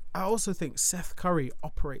his. I also think Seth Curry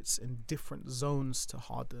operates in different zones to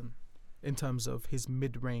Harden in terms of his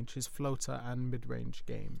mid-range, his floater and mid-range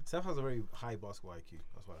game, Seth has a very high basketball IQ.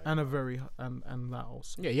 That's what and a very and that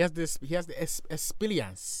also. Yeah, he has the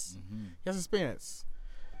experience. He has experience.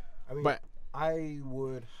 I mean, But- I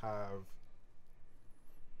would have,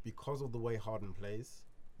 because of the way Harden plays,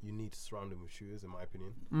 you need to surround him with shooters, in my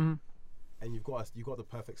opinion. Mm-hmm. And you've got the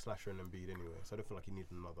perfect slasher in Embiid anyway, so I don't feel like you need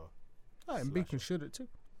another. And B can shoot it too.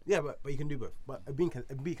 Yeah, but you can do both. But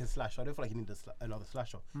Embiid can slash. I don't feel like you need another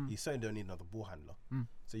slasher. You certainly don't need another ball handler.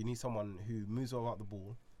 So you need someone who moves well out the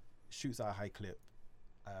ball, shoots at a high clip.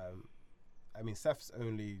 I mean, Steph's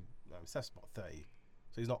about 30,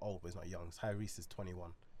 so he's not old, but he's not young. Tyrese is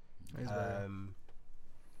 21.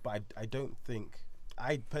 But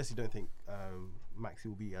I personally don't think Maxey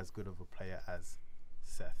will be as good of a player as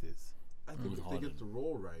Seth is. I think if they get the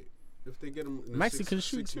role right, if they get him in a Maxey can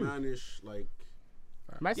shoot too. six-man-ish, like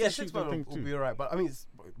Maxey Yeah, shoots 6 the man thing will too. be alright. But I mean,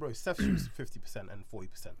 bro, Seth shoots 50% and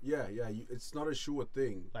 40%. it's not a sure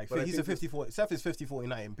thing. Like But I he's a think 50-40. Seth is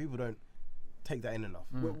 50-40-90, and people don't take that in enough.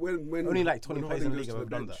 when Only like 20 when players in Harden the goes league to have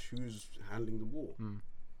done bench, who's handling the ball?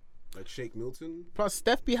 Like Shake Milton. Plus,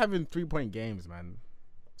 Steph be having 3-point games, man.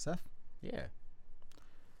 Seth? Yeah.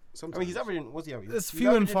 I mean, he's averaging. What's he averaging? It's He's few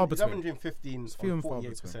and averaging- far He's between. averaging 15 It's few on and far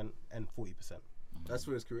 48% and 40%. That's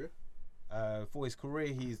for his career. For his career,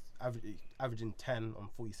 he's averaging 10 on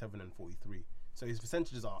 47 and 43. So his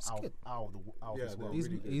percentages are out of Yeah, this world. they're He's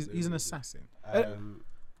really good. he's, They're he's an really good. assassin.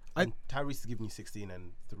 And Tyrese is giving you 16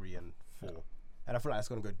 and 3 and 4. And I feel like it's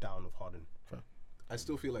going to go down with Harden. I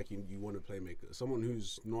still feel like you want a playmaker, someone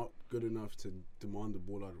who's not good enough to demand the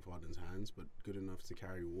ball out of Harden's hands, but good enough to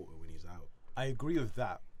carry water when he's out. I agree with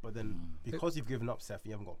that, but then because you've given up Seth,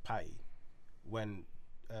 you haven't got Patty. When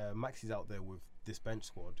Maxey's out there with this bench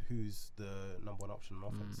squad, who's the number one option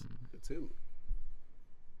on offense? It's him.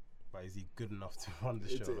 But is he good enough to run the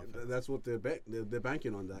show? on offense? That's what they're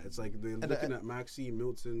banking on. That it's like they're looking at Maxey,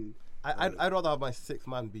 Milton, I'd rather have my sixth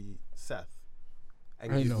man be Seth,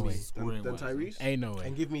 and Ain't give no me way. than Tyrese. Ain't no way.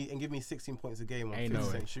 and give me 16 points a game on Ain't no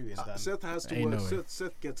 50% way. shooting. than- Seth has to Ain't work. no way.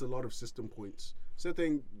 Seth gets a lot of system points. Seth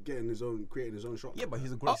ain't creating his own shot. Yeah, but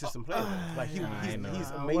he's a great system player. Like I know.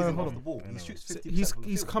 he's Well, amazing hold off the on. ball. I He know. shoots So 50%. he's from the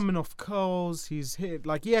he's field. coming off curls. He's hit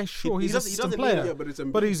like yeah, sure He he's a doesn't- he system doesn't need player, Yeah, but it's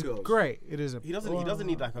but he's Embiid curls. great. It is. He doesn't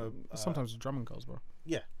need like a sometimes drumming curls, bro.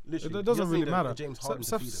 yeah. Literally, It he doesn't really need a matter. James Harden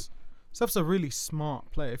to feed him. Steph's a really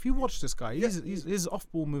smart player. If you watch this guy, his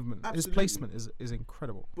off-ball movement, his Absolutely. placement is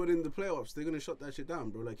incredible. But in the playoffs, they're gonna shut that shit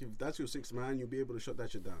down, bro. Like if that's your sixth man, you'll be able to shut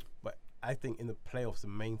that shit down. But I think in the playoffs, the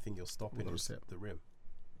main thing you're stopping Well, is that's it. the rim,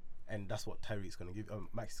 and that's what Tyreek's going to give.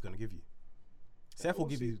 Max is going to give you. Seth will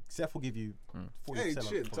give you. Seth will give you 40%. Hey,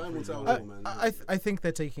 shit, time will tell. I, man. I think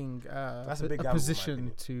they're taking That's a big gamble, in my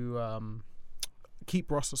position to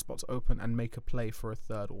keep roster spots open and make a play for a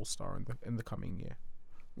third All-Star in the coming year.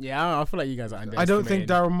 Yeah, I feel like you guys are I don't think underestimating.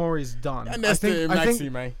 Daryl Morey's done. And that's the I Maxey,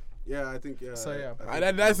 think man. Yeah, I think. Yeah. So, yeah. I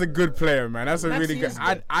think- That's a good player, man. That's a Maxey really good. is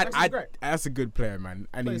good. Maxey's great. That's a good player, man.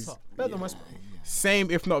 And plays he's hard. Better than Westbrook. same,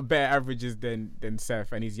 if not better, averages than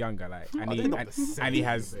Seth, and he's younger, like, and they're not the and he same,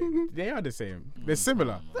 has. mate. They are the same. They're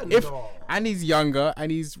similar. No. And he's younger,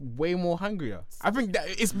 and he's way more hungrier. I think that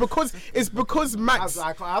it's because Max.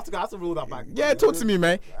 I have to rule that back. Yeah, talk to me,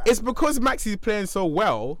 man. It's because Maxie's playing so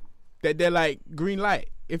well that they're like green light.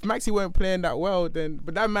 If Maxey weren't playing that well, then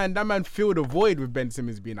that man filled a void with Ben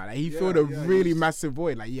Simmons being like that. He filled a really massive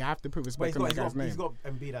void. Like you have to put But respect on that guy's he's name. got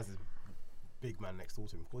Embiid as his big man next door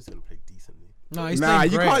to him. Of course, he's gonna play decently. No, he's Nah,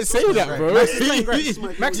 playing you great. can't say that, bro. Maxey's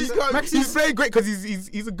Maxey's playing great because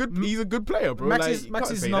he's a good player, bro. Maxey's Like, you can't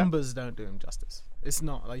say that. numbers don't do him justice. It's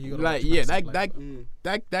not like you. Like yeah,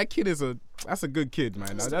 that kid is that's a good kid,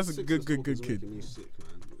 man. That's a good Sixers kid. making me sick, man.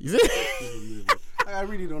 Is it? Sixers are moving. I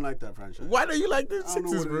really don't like that franchise. Why don't you like the I don't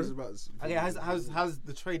know Sixers, what it is bro? about. Okay, has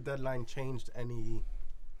the trade deadline changed any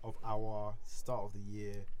of our start of the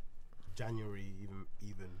year, January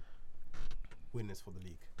even winners for the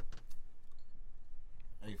league?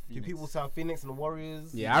 Hey, Do people say Phoenix and the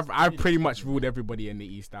Warriors? Yeah, I've pretty much ruled everybody in the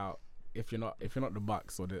East out. If you're not the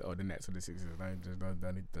Bucks or the Nets or the Sixers,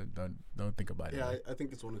 don't think about it. Yeah, man. I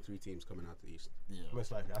think it's one of 3 teams coming out the East. Yeah.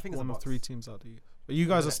 Most likely. I think it's one the of Bucks. 3 teams out there. But you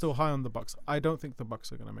guys are still high on the Bucks. I don't think the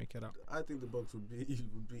Bucks are gonna make it out. I think the Bucks would beat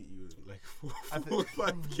you in like 4 or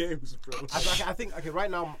 5 games, bro. I think okay.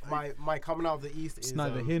 Right now, my coming out of the East It's is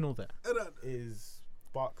neither here nor there. is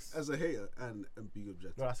Bucks. As a hater and being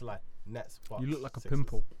objective. No, that's a lie. Nets. Bucks. You look like a Sixers.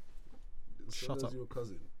 pimple. So Shut does up. your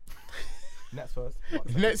cousin. Nets first.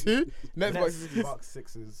 Bucks Nets second. who? Nets Bucks. Bucks,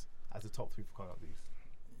 Sixers as the top 3 for coming out of the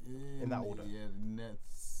East. In that order. Yeah,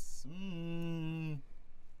 Nets.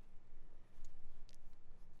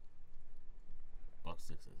 Bucks,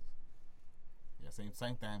 Sixers. Yeah,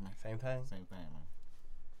 same time, man. Same time. Same time, man.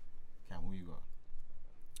 Cam, who you got?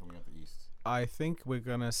 Coming out the East. I think we're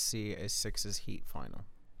gonna see a Sixers Heat final.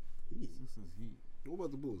 Sixers, Heat. What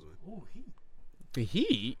about the Bulls, man? Ooh, Heat. The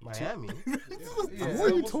Heat. Miami.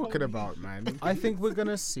 What are you talking about, man? I think we're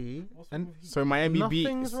gonna see, and So Miami beat.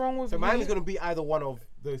 nothing's wrong with So Miami's Heat. gonna beat either one of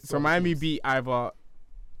those. So Miami beat either.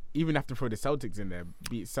 Even have to throw the Celtics in there.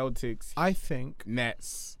 Beat Celtics, I think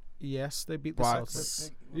Nets. yes, they beat the Bucks.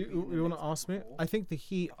 Celtics. You want to ask me? I think the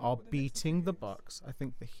Heat are beating the Bucks. I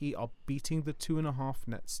think the Heat are beating the 2.5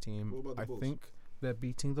 Nets team. What about the I Bulls? think they're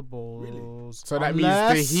beating the Bulls. So that means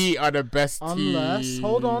the Heat are the best team. Unless,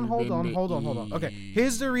 hold on. in the Okay, East.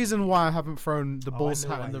 here's the reason why I haven't thrown the Bulls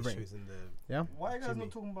hat in the ring. Yeah. Why are you guys Jimmy.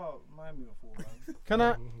 not talking about Miami before, man? Can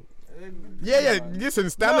I? Yeah. Listen,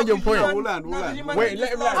 stand on your point. We'll land. Wait,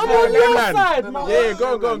 let him land. I'm Let on him your land. side, man. Yeah,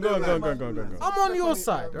 go. I'm on your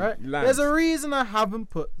side, right? Land. There's a reason I haven't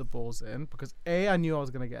put the Bulls in because A, I knew I was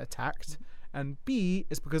gonna get attacked, and B,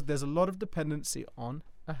 is because there's a lot of dependency on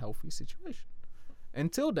a healthy situation.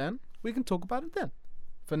 Until then, we can talk about it then.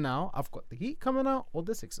 For now, I've got the Heat coming out or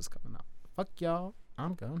the Sixers coming out. Fuck y'all,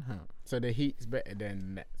 I'm going home. So the Heat's better than the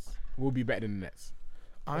Nets. Will be better than the Nets.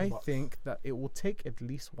 I think that it will take at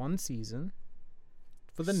least one season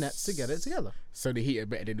for the Nets to get it together So the Heat are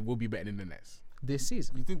better than. Will be better than the Nets. this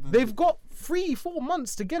season. You think They've got 3-4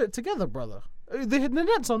 months to get it together, brother. The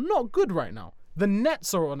Nets are not good right now. The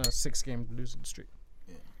Nets are on a 6-game losing streak.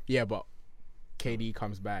 Yeah, but KD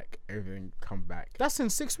comes back. Everything comes back. That's in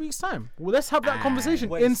 6 weeks' time. Well, let's have that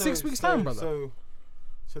conversation in 6 weeks' time, brother.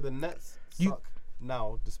 So the Nets suck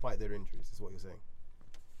now despite their injuries, is what you're saying?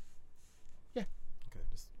 Yeah. Okay,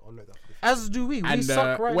 I'll note that. For the As do we. We And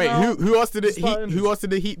suck right wait, now. who else did the despite Heat? injuries. Who else did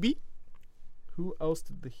the Heat beat? Who else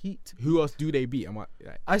did the Heat? Who else do they beat?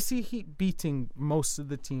 I see Heat beating most of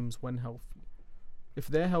the teams when healthy. If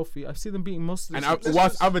they're healthy, I see them beating most of the And teams.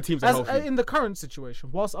 whilst other teams are As, healthy. in the current situation,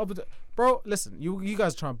 whilst other, bro, listen, you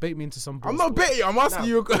guys trying to bait me into some. I'm bullshit. not betting you. I'm asking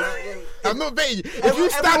you. I'm not betting you. If you Everyone-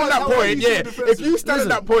 stand at that everyone- point, yeah. If you stand at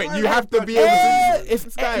that point, you have to be able to. If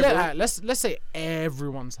Sky, bro. let's say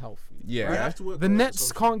everyone's healthy. Yeah. right? have to work The on Nets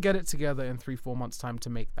something. can't get it together in 3-4 months' time to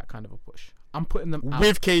make that kind of a push. I'm putting them out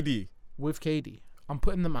With KD. with KD. I'm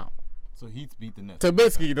putting them out. So Heat beat the Nets. So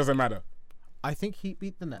basically, it doesn't matter. I think Heat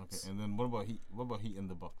beat the Nets. Okay, and then what about Heat? What about Heat and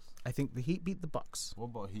the Bucks? I think the Heat beat the Bucks. What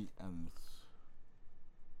about Heat and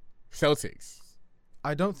Celtics.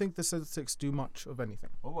 I don't think the Celtics do much of anything.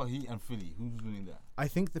 what about Heat and Philly? Who's winning that? I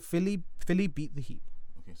think the Philly beat the Heat.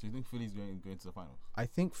 Okay, so you think Philly's going to the finals? I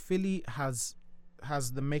think Philly has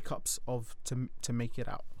the makeups of to make it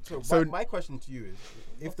out. So my question to you is,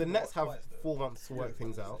 if the Nets have 4 months to work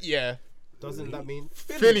things out, Yeah. doesn't that mean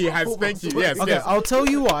Philly has. Thank you. Yes. Okay, Yes. I'll tell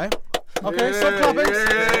you why. Okay, so clubbing.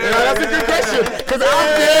 That's a good question. Because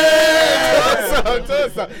I'm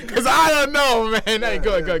dead. Because I don't know, man. Hey,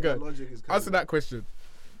 go. Logic is Answer that question.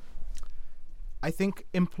 I think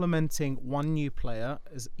implementing one new player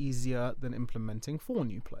is easier than implementing 4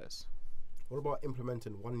 new players. What about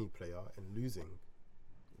implementing one new player and losing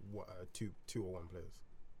two or one players?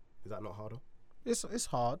 Is that not harder? It's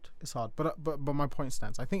hard. But my point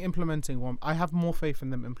stands. I think implementing one. I have more faith in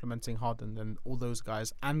them implementing Harden than all those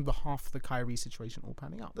guys and the half the Kyrie situation all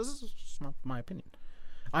panning out. This is just my opinion.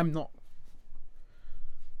 I'm not.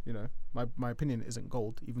 you know, my opinion isn't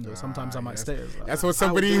gold, even though sometimes I might stay as that. That's what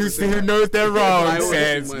somebody who knows they're wrong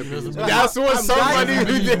says. That's what somebody who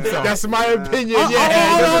did. That's my opinion.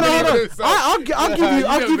 I'll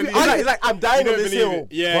give you. He's like, I'm dying on this hill.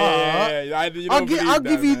 I'll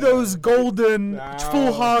give you those golden,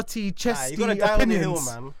 foolhardy, chesty You're gonna die on the opinions.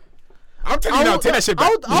 hill, man. I'm telling you now, take that shit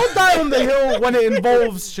back. I'll die on the hill when it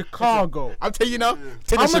involves Chicago. I'm telling you now, take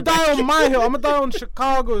that I'm gonna shit die back. on my hill. I'm gonna die on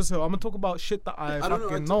Chicago's hill. I'm gonna talk about shit that I don't know,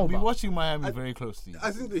 fucking know Be about. watching Miami very closely.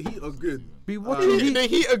 I think the Heat are good. Be watching The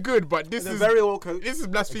Heat are good, but this They're is very well coached. this is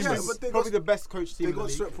blasphemous. Yeah, but they Probably got, the best coach team they in the got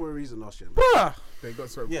league. swept for a reason last year. Bruh. They got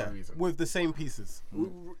swept for Yeah, a reason. with the same pieces.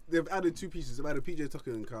 They've added 2 pieces. They've added PJ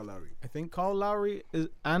Tucker and Kyle Lowry. I think Kyle Lowry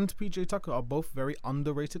and PJ Tucker are both very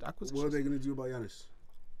underrated acquisitions. What are they going to do about Giannis?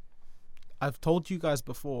 I've told you guys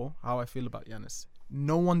before how I feel about Giannis.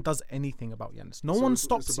 No one does anything about Giannis. No one it's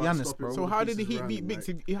stops about Giannis, stopping bro. So how did the pieces Heat around beat him, Bucks?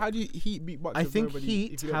 like- How do you Heat beat Bucks? I if think nobody-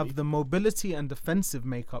 Heat if you don't have beat- the mobility and defensive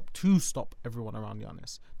makeup to stop everyone around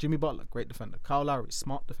Giannis. Jimmy Butler, great defender. Kyle Lowry,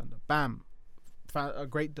 smart defender. Bam, a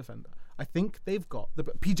great defender. I think they've got the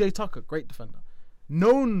PJ Tucker, great defender,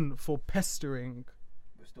 known for pestering.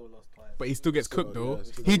 We still lost twice. But he still gets cooked though. yeah,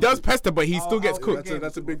 still He gets does pester, but he still gets cooked.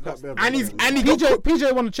 That's a big pat. And he got cooked.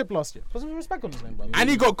 PJ won a chip last year. Put some respect on his name, brother. And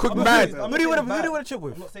he got cooked I'm not bad. saying- I'm Who not do you saying want bad. to chip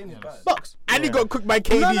with? I'm not saying he's bad. Bucks. And he got cooked by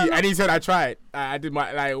KD, no. and he said, "I tried. I did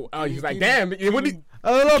my like." Oh, he's like, "Damn, what did?"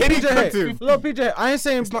 Look, KD PJ cooked hate. him. Look, PJ, I ain't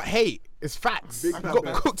saying It's not hate. It's facts. Big He fat got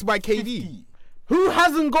man. cooked by KD. who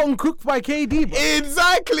hasn't gotten cooked by KD, bro.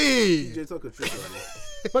 Exactly. PJ Tucker tripped.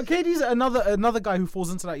 But KD's another guy who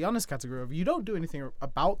falls into that Giannis category of you don't do anything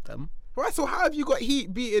about them. Right. So how have you got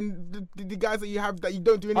Heat beating the guys that you have that you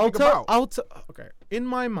don't do anything about? Okay. In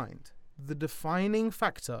my mind, the defining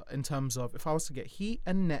factor in terms of if I was to get Heat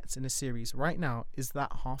and Nets in a series right now is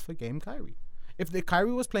that half a game Kyrie. If the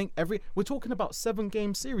Kyrie was playing we're talking about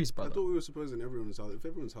 7-game series, I brother. thought we were supposing everyone is healthy. If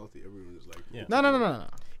everyone's healthy, everyone is like. Yeah. No.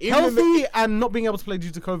 Even Healthy and not being able to play due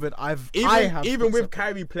to COVID, Even with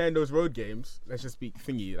Kyrie playing those road games, let's just be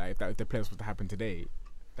thingy. Like if the playoffs was to happen today,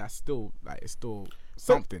 that's still it's still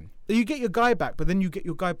something. You get your guy back, but then you get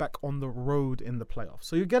your guy back on the road in the playoffs.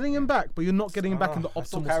 So you're getting him back, but you're not getting him back in the I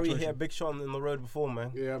saw optimal Kyrie situation. hit a big shot on the road before, man.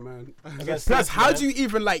 Yeah, man. Against Plus, Nets, how man. do you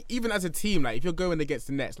even as a team, like if you're going against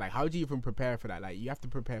the Nets, like how do you even prepare for that? Like you have to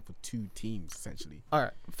prepare for 2 teams essentially. All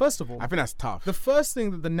right. First of all, I think that's tough. the first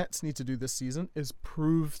thing that the Nets need to do this season is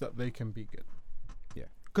prove that they can be good. Yeah.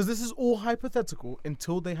 Because this is all hypothetical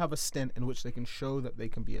until they have a stint in which they can show that they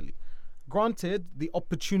can be elite. Granted, the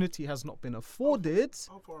opportunity has not been afforded.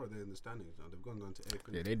 How far are they in the standings now? They've gone down to 8th.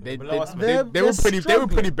 Yeah, They're They were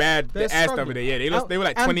pretty bad. They're The ass over struggling. there. Yeah, they lost. They were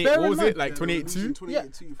like And 28. bear What in was mind- it? Like 28-2. Yeah,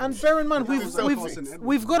 and bear in mind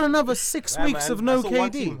we've got another 6 Yeah, weeks man. of no I saw one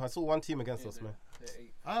KD. team. I saw one team against us, man.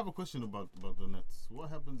 I have a question about the Nets.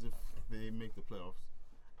 What happens if they make the playoffs?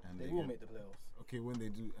 And They they will get, make the playoffs. Okay, when they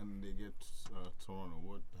do and they get Toronto,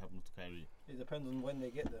 what happens to Kyrie? It depends on when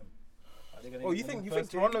they get them. Are they gonna Oh, get you them think in you the think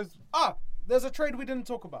first game? Toronto's? There's a trade we didn't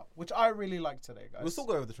talk about, which I really like today, guys. We'll still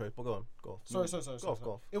go over the trade, but go on, go. Sorry.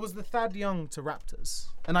 Go off. It was the Thad Young to Raptors,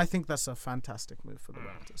 and I think that's a fantastic move for the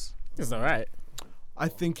Raptors. It's all right. I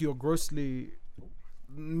think you're grossly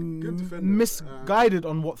Good defender. misguided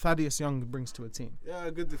on what Thaddeus Young brings to a team. Yeah,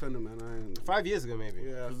 good defender, man. 5 years ago, maybe.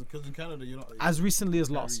 Yeah, Because in Canada, you're not. As recently as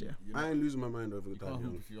Kyrie, last year. you're I not- ain't losing my mind over the you can't time.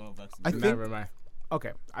 hoop if you aren't I vaccinated. think- Never mind.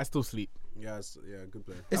 Okay. I still sleep. Yeah, good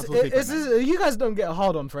player. It's, That's what it's, people you guys don't get a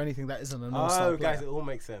hard on for anything that isn't an all-star Oh, guys, player. it all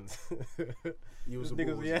makes sense. He was a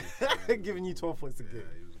Niggas, ball, yeah, wasn't he? giving you 12 points a game.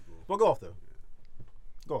 Yeah, he was a ball. Well, go off though.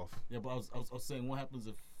 Go off. Yeah, but I was saying, what happens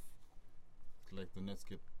if like the Nets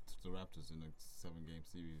get to the Raptors in a 7-game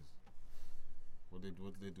series? What they do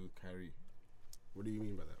with Kyrie? What do you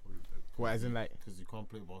mean by that? What, as in like? Because you can't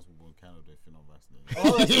play basketball in Canada if you're not vaccinated.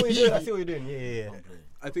 Oh, I see what you're doing. I see what you're doing. Yeah. You can't play.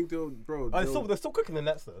 I think They're still cooking the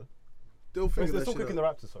Nets though. they'll figure They're that still shit cooking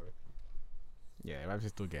out. the Raptors. Sorry. Yeah, I'm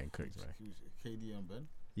just still getting cooked, man. KD and Ben.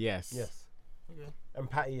 Yes. Yes. Okay. And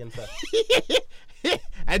Patty and Seth.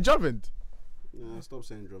 And Drummond. Nah, stop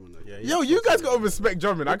saying Drummond like that. Yo, you guys gotta respect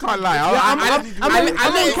Drummond. I can't lie. I'm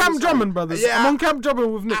I on Cam Drummond, brothers. Yeah. I'm on Cam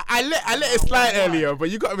Drummond with Nick. I let it slide earlier, but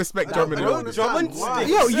you gotta respect Drummond. a little bit. Drummond Why?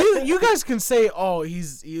 stinks. Yo, you guys can say, oh,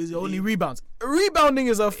 he's only rebounds. Rebounding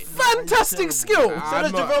is a fantastic skill. So I'm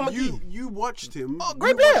does not- JaVale McGee. You watched him. Oh,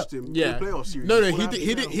 great you player. watched him Yeah. in the playoff series. No, What he happened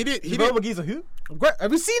did. now? JaVale McGee's a who? Great.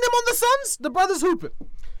 Have you seen him on the Suns? The brothers hooping.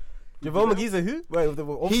 JaVale McGee's a who?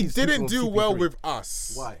 Wait, He didn't do well with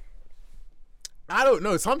us. Why? I don't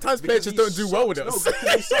know. Sometimes players just don't do well with us. No,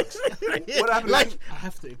 because he sucks. What happened? Like- I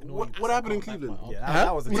have to ignore What happened in Cleveland? Yeah,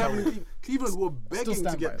 that was a What terrible. happened in Cleveland were begging to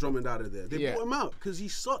stand by get it. Drummond out of there. They Yeah. brought him out because he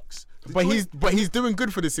sucks. But he's doing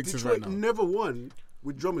good for the Sixers Detroit right now. never won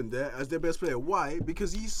with Drummond there as their best player. Why?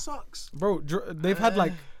 Because he sucks. Bro, they've had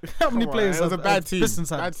like how many Come on, players? it was a have- bad team. Pistons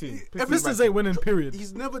had. Bad team. Pistons ain't winning. Period.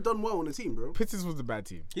 He's never done well on the team, bro. Pistons was the bad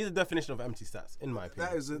team. He's a definition of empty stats, in my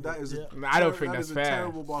opinion. That is a I don't think that that's is a fair.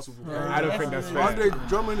 terrible basketball player. I don't think that's fair. Andre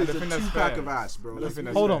Drummond is I a don't think that's two-pack fair. of ass, bro. I don't think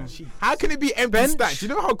that's Hold fair. on. How can it be empty Bench- stat? Do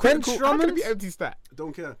you know how bench critical? How can it Drummond? be empty stat?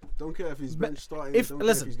 Don't care. Don't care if he's bench starting. If don't care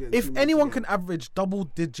if he's listen, getting if 2 minutes anyone a can game. average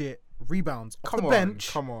double-digit rebounds off Come the on, bench,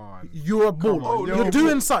 come on. you're a baller. on, You're, you're a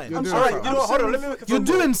doing baller. something. You're I'm doing sorry. something. You know what? Hold on. Let me make a You're phone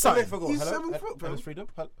doing call. something. Let me make a phone He's call. 7 Hello? foot, bro. Enes Freedom?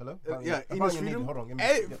 Hello? yeah, I Enes found your Freedom. need. Hold on. Give me.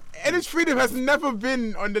 Enes Freedom has never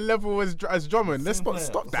been on the level as Drummond. Let's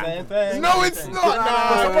stop that. Same thing. No, it's not.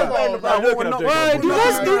 Why? Do you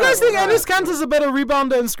guys think Ennis Cantor's a better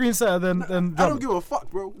rebounder and screen setter than I don't Drummond? give a fuck,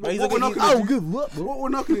 bro. he's What we're looking- not he's- gonna do, what we're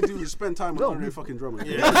not gonna do is spend time with Andre fucking Drummond.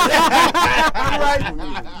 You're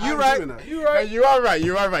right. You are right.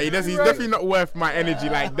 You are right. He's definitely not worth my energy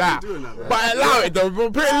like that. doing that, man. But allow it though.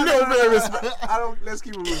 Bro. Put a little bit of respect. I don't. Let's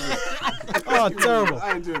keep it moving. Oh, terrible.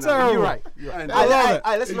 I ain't doing that. Terrible. You're right. I ain't I doing love that. it.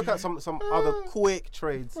 Alright, let's look at some other quick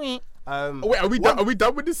trades. Wait, are we done? Are we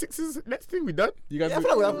done with the Sixers? Next thing we done? You guys? Yeah, I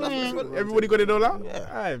feel like that's good. Everybody got it all out. Yeah.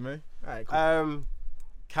 All right, man. All right, cool.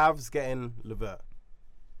 Cavs getting Levert.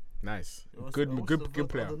 Nice. What's Good the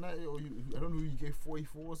player. other night, I don't know who you gave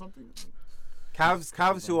 44 or something.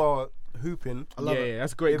 Cavs who are hooping. Yeah,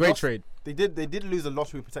 that's great. They've Great lost- trade. They did lose a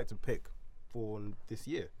lottery protected pick for this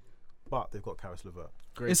year, but they've got Karis Levert.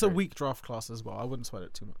 Great It's a trade. weak draft class as well. I wouldn't sweat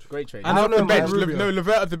it too much. Great trade. And And off off the the bench, bench, Rubio. no,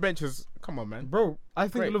 Levert at the bench is. Come on, man. Bro, I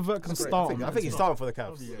think Great. Levert can That's great. start. I think he's starting for the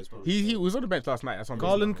Cavs. He was on the bench last night. That's on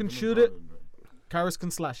Garland can shoot it. Karras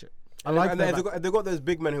can slash it. I like and that. they've got those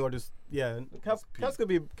big men who are just Cavs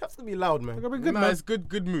gonna be loud, man. They're gonna be good, No, man. it's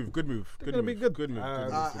good move. Good move. They're gonna be good. Good move.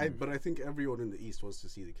 But I think everyone in the East wants to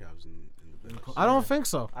see the Cavs in the bench. I don't think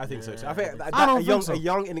so. I think so. Too. I think I don't a young, think so. a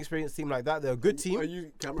young, inexperienced team like that, they're a good Are team.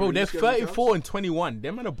 you, Cameron, Bro, are you they're scared of the 34 and 21.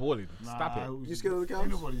 Them men are balling. Stop it. You scared of the Cavs? Ain't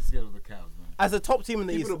nobody scared of the Cavs, man. As a top team in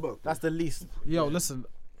the Keep it East, a buck. that's the least. Yo, listen.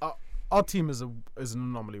 Our team is an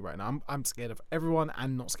anomaly right now. I'm scared of everyone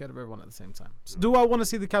and not scared of everyone at the same time. So do I want to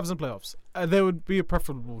see the Cavs in playoffs? There would be a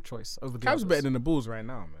preferable choice over the Cavs others. better than the Bulls right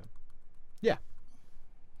now, man. Yeah.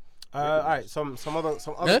 All right, some other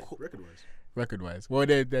Yeah? Record wise. Record wise, well,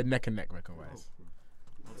 they're neck and neck record wise.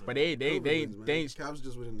 But they ain't. Cavs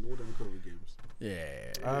just winning all them COVID games.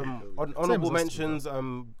 Yeah. honorable as us, to be mentions.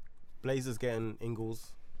 Blazers getting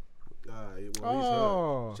Ingles.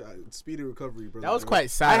 Oh, Speedy recovery, bro. that was quite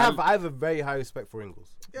sad. I have a very high respect for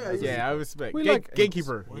Ingles. Yeah, I respect. We like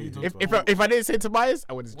Gatekeeper. What he done If to if I didn't say Tobias,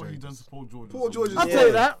 I would have What he joined. done to Paul George? Paul George is I'll Yeah.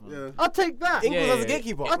 take that. Yeah. I'll take that. Ingles Yeah, as a yeah.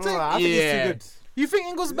 gatekeeper. I'll take- I think Yeah. he's too You think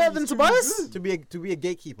Ingles better than Tobias? good to be a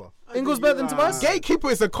gatekeeper. Ingles better than Tobias?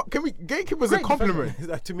 Gatekeeper is Gatekeeper is a Great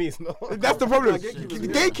compliment. To me, it's not. That's the problem. Gatekeeper is a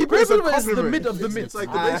Gatekeeper is the compliment. mid of the mid. It's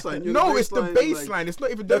like the baseline. You're No, the it's the baseline, baseline. It's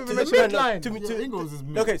not even. No, Don't even to- mention no, it. no, to me, Yeah, Ingles is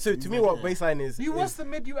mid. okay, so to me, what baseline is? You what's the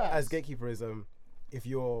mid you ask? as gatekeeper is if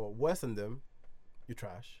you're worse than them, you're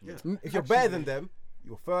trash. Yeah. If you're better than them,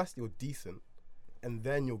 you're first, you're decent, and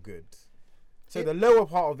then you're good. So the lower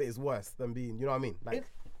part of it is worse than being. You know what I mean? Like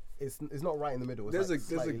it's not right in the middle. It's There's like a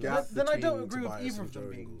slightly gap. less. Then I don't between agree with Tobias either and of them Joe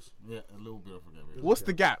being- Ingles. Yeah, a little bit of a gap. What's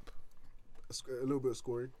the gap? A little bit of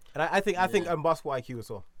scoring. And I think basketball IQ as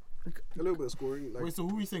well. A little bit of scoring. Like Wait, so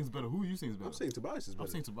who you saying is better? Who you saying is better? I'm saying Tobias is better.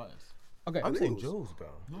 I'm saying Tobias. Okay. I'm And saying Ingles. Joe's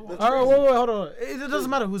better. No, All right, wait, hold on. It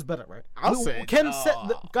doesn't matter who's better, right? I'll say it. Ken set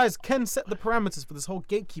the Ken set the parameters for this whole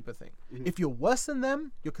gatekeeper thing. If you're worse than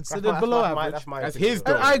them, you're considered below average. That's his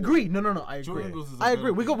And though. I agree. No, I Joe agree. Ingles is a I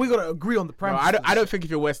agree. better We got to agree on the No, parameters. I don't think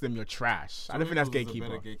if you're worse than them, you're trash. I don't think that's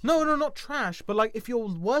gatekeeper. No, not trash. But like, if you're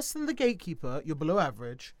worse than the gatekeeper, you're below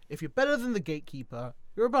average. If you're better than the gatekeeper,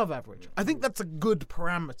 you're above average. I think that's a good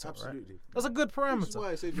parameter, right? Absolutely. That's a good Which is parameter.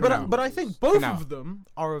 why I say But I think both now. of them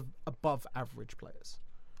are above average players.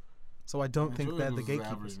 So I don't think they're the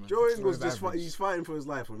gatekeepers. Joe Ingles It's just average. he's fighting for his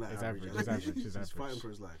life on that. It's average. average, it's average, it's He's average. fighting for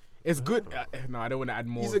his life. It's good. No, I don't want to add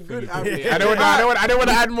more. He's a good thingy. average. I don't want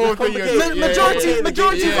to add more for you.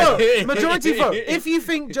 Majority vote. If you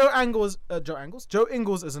think Joe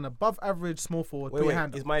Ingles is an above average small forward, put your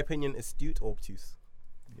hand Is up. my opinion astute or obtuse?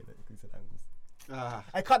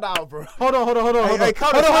 I cut that out, bro. Hold on. Hold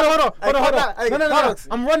on. No.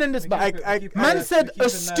 I'm running this back. Man said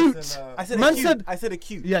astute. I said Man acute. said. I said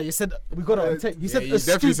acute. Yeah, you said we got it on tape. You said You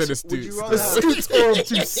definitely said astute. astute. you rather have- Astute or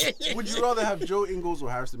obtuse? Would you rather have Joe Ingles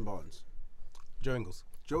or Harrison Barnes? Joe Ingles.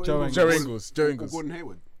 Joe Joe Ingles. Joe or Ingles. Joe Or Ingles. Gordon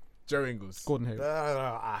Hayward. Joe Ingles. Gordon Hayward.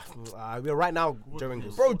 Right now, Joe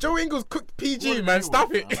Ingles. Bro, Joe Ingles cooked PG, man.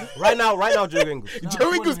 Stop it. Right now, Joe Ingles.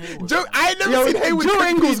 Joe Ingles. I ain't never seen Hayward Joe cook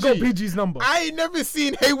Ingles got PG. PG's number. I ain't never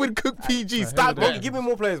seen Hayward cook PG. Stop Hayward- it. Give me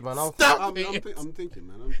more players, man. Stop I'm it. thinking,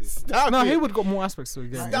 man. I'm thinking. Stop No, it. Hayward got more aspects to the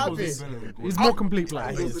game. Stop it. He's more complete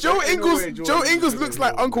player. Joe Ingles looks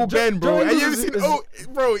like Uncle Ben, bro. Joe And you ever Ingles seen? is- Oh,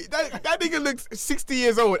 bro, that nigga looks 60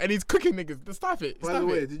 years old and he's cooking niggas. Stop it. By Stop the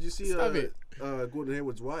way, it. did you see Stop it. Gordon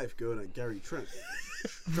Hayward's wife going at Gary Trent?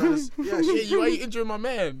 Yeah, she why you injuring my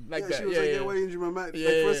man like that? she was Yeah, like, yeah. yeah, why you injure my man? Yeah,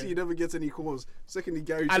 Like, yeah. firstly, he never gets any calls. Secondly,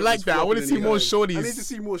 Gary I Trent like is that. I flopping wanna and see he more has- shorties. I need to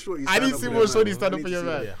see more shorties. I need to see more shorties stand up for your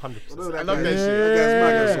man. Yeah, 100%. Although I love that shit. That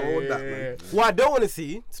guy's mad, so hold that, Yeah. man. What I don't want to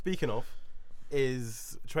see, speaking of,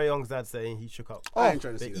 is Trae Young's dad saying he shook up I ain't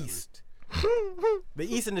trying to the see that, man. East. The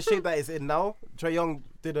East in the shape that it's in now. Trae Young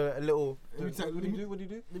did a little. Let me What do you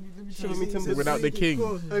do? Let me Shiver me timbers. Without the king.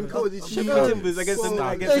 And Cody Shiver me timbers against the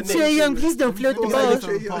against the Trae Knicks. Young, please don't float the ball.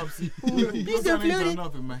 Please don't float it.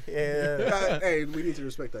 Nothing, man. Yeah. Hey, we need to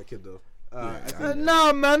respect that kid, though. I think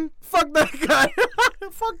Nah, man. Fuck that guy.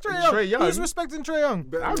 Fuck Trae Young. Trae Young? Who's respecting Trae Young?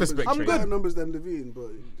 better I numbers- respect I'm better good. numbers than Levine,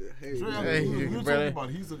 but hey, Hey, We were brother. talking about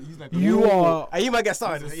he's like You are. He might get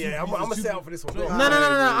started. He's a Yeah, I'm super- gonna he's a set out for this one. super- No.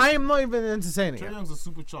 I am not even entertaining Trae it. Young's a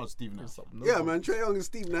supercharged Steve Nash. yeah, man. Trae Young and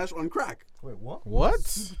Steve Nash on crack. Wait, what? What?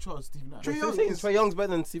 Supercharged Steve Nash. Trae You Young think is, Trae Young's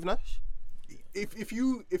better than Steve Nash? if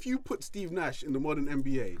you put Steve Nash in the modern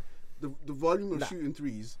NBA, the volume of shooting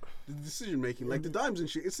threes, the decision making, like the dimes and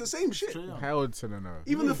shit, it's the same shit. Trae Young. Hell to no.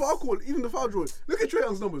 Even the foul call, even the foul draw. Look at Trae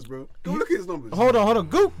Young's numbers, bro. Go look at his numbers. Hold on.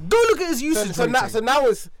 Go look at his usage. So now it's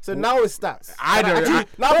stats. I don't- Actually, I-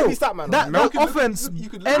 now give me stat man. That You could look- offense you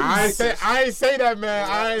could look- ends. I ain't say that, man.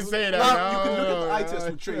 I ain't say that. Now, you can look at the eye No. test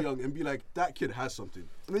with Trae Young and be like, that kid has something.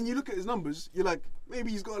 And then you look at his numbers, you're like, maybe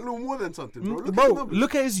he's got a little more than something, bro. Look at his numbers.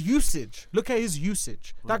 Look at his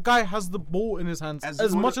usage. That guy has the ball in his hands As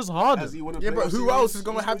as he much wanna- as Harden. as he wanna Yeah, play but us who series, else is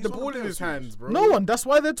gonna that's have what the he's ball wanna in play his us series. hands, bro? No one. That's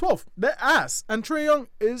why they're 12th. They're ass, and Trae Young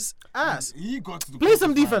is ass. He got to the Play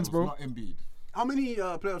some conference defense, finals, bro. Not Embiid. How many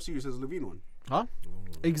playoff series has Levine won? Huh?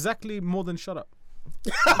 Exactly more than shut up.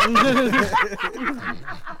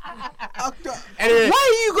 Anyway,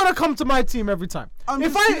 Why are you gonna come to my team every time? I'm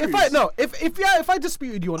If just if I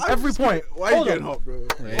disputed you on every point, Why are you hold getting on. hot, bro?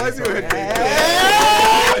 Why is your head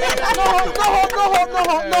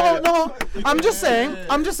No. I'm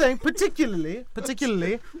just saying, particularly,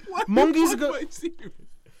 Mongi's go.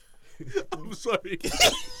 I'm sorry.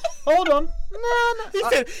 Hold on.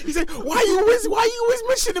 No. he said, why you always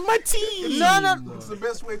mentioning my team? No. It's the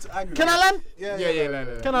best way to aggravate. Can I land?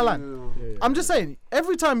 Yeah. Can I land? I'm just saying,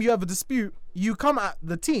 every time you have a dispute, you come at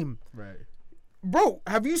the team. Right. Bro,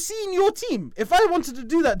 have you seen your team? If I wanted to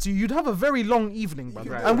do that to you, you'd have a very long evening, brother.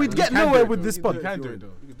 Right, and we'd right. get You can nowhere do it, with though. this You pod. can do it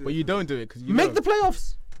though, but you don't do it because you Make know. the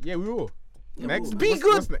playoffs. Yeah, we will. Next, Be what's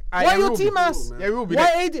good. next? Why Yeah, we your will team be. ass? Yeah, we will be. Why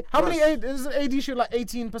next. AD? How many is AD shoot like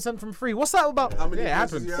 18% from free? What's that about? How many Yeah, it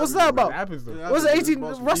passes happens. he What's averaging, that bro? about? It happens though. Yeah, What's happens. 18?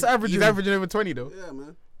 It's Russ possible. averaging. He's averaging over 20 though. Yeah,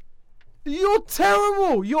 man. You're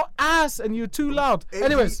terrible. You're ass, and you're too loud.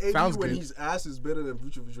 Anyways, AD sounds when good. he's ass is better than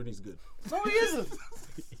Vucevic when he's good. no, he isn't.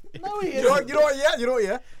 No, he You know isn't. what?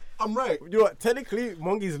 Yeah. I'm right. You know what? Technically,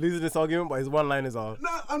 Mongi's losing this argument, but his one-liners are. No,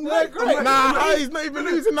 I'm right. great. I'm Nah, right. he's not even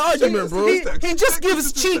losing the argument, bro. He just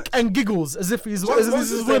gives cheek and giggles as if he's Just winning.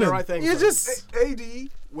 saying the right thing, You bro. just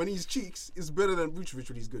AD when he's cheeks is better than Vucevic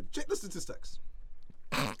when he's good. Check the statistics.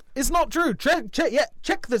 it's not true. Check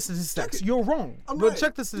the statistics. You're wrong. I'm But right.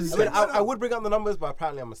 check the I statistics. mean, I would bring up the numbers, but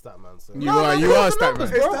apparently I'm a stat man. So. You are stat man.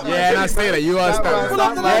 bro. Yeah, and I say that you are stat man. Pull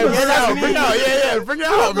up the Yeah, numbers. bring it out. Yeah, bring it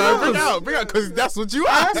out, man. Bring it out, because that's what you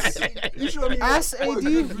are. You show me Ass what AD,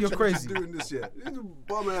 Vucevic you're is crazy. Doing this yet? He's a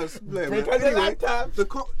bum ass player, man. Break out your laptop.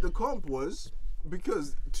 The comp was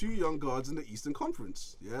because two young guards in the Eastern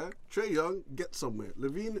Conference. Yeah, Trae Young gets somewhere.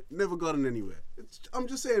 Levine never gotten anywhere. I'm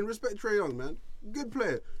just saying, respect Trae Young, man. Good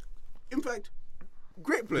player. In fact,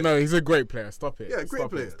 great player. No, he's a great player. Stop it. Yeah, great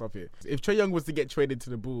player. Stop it. If Trae Young was to get traded to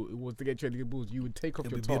the Bulls, you would take off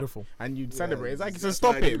your be top beautiful. and you'd celebrate. It's like, so that's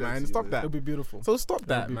stop why I do it, that man. to you, Stop man. that. It'll be beautiful. So stop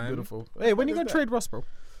that, It'll be man. beautiful. Hey, when you gonna trade Russ, bro?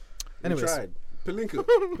 We Anyways, tried.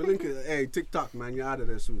 Pelinka, hey, TikTok, man, you're out of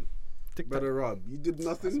there soon. Better Rob. You did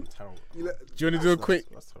nothing. Terrible. You let, Do you want to do a quick?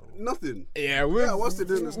 That's terrible. nothing. Yeah, what's the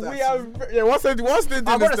doing the stats? We have. Yeah, what's the doing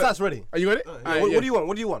I got the stats? stats ready. Are you got it? What do you want?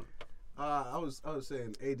 What do you want? I was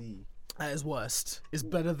saying AD. at his worst is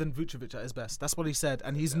better than Vucevic at his best. That's what he said,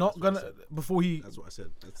 and he's not gonna before he. That's what I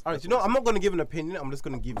said. All right, you know, I'm not going to give an opinion. I'm just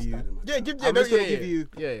going to give you. Yeah, I'm just going to give you.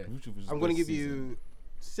 Yeah. I'm going to give you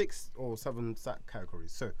 6 or 7 stat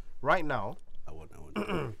categories. So right now, I want.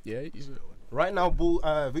 Yeah.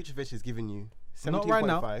 Vucevic is giving you 17.5. Not right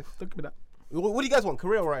now. Look at that. What do you guys want?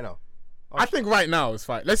 Career right now? I think right now is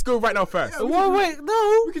fine. Let's go right now first. Whoa, wait,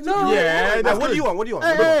 no. Yeah, What do you want? What do you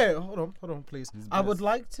want? Hey, hold on, please. I would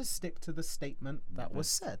like to stick to the statement that was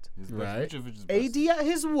said. Right. Vucevic is best. AD at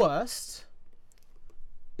his worst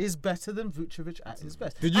is better than Vucevic at his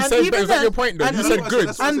best. Did you And say even was that then- your point though? and- You said good.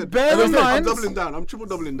 That's what I And said. bear in I'm mind, doubling down. I'm triple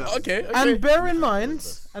doubling down. Okay. and bear in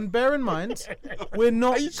mind, we're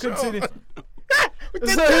not considering. So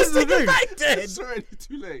here's the thing. It's already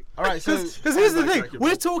too late. All right, so Because here's the thing,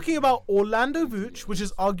 we're talking about Orlando Vooch, which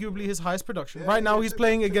is arguably his highest production. Right now, he's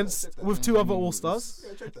playing with two other All Stars,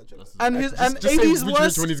 Yeah, check that. and his and Just say AD's Vucevic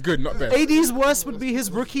worst. when he's good, not best. AD's worst would be his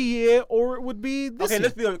rookie year, or it would be this okay, year.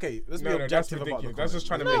 let's be No, that's objective about the ridiculous. That's just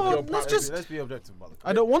trying to No, make your let's point. just- Let's be objective about the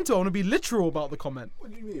I don't want to. I want to be literal about the comment.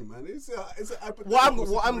 What do you mean, man? It's a What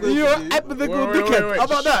I'm going You're to do. ethical Wait, dickhead. wait. How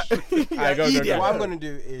about that? Alright, go, go, go. What I'm going to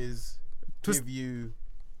do is Twist- give you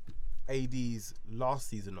AD's last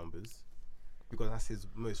season numbers because that's his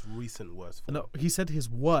most recent worst. Form. No, he said his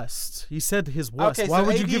worst. He said his worst. Okay, Why so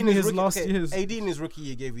would you AD give in me his rookie- last okay, year's? AD in his rookie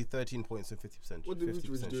year gave you 13 points and 50%. What did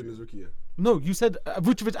Vucevic do in his rookie year? No, you said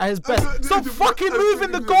Vucevic at his no, best. Stop no, fucking no,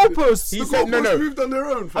 moving no, the no, goalposts. He The said no, goalposts no. moved on their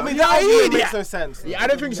own. I fam. mean, Yeah, that argument yeah. makes no sense. Yeah, I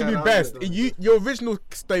don't think it should be Yeah, best. no. Your original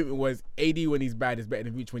statement was AD when he's bad is better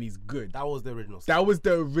than Vooch when he's good. That was the original. That was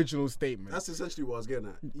the original statement. That's essentially what I was getting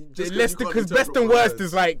at. Because best and worst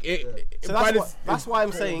is like So by that's why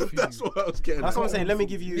I'm saying. That's what I was getting. That's at. what I'm saying. Let me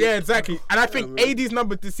give you. yeah, exactly. And I think AD's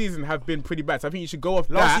numbers this season have been pretty bad. So I think you should go off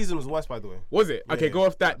Last that. season was worse, by the way. Was it? Okay, Yeah. go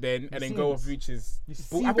off that then, and then see go off this? Vooch's.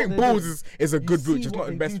 see I what think they Bulls do? is a You good see Vooch. It's what not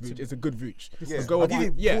the they best do to Vooch. me? It's a good Vooch. Yeah. So go I'll off. give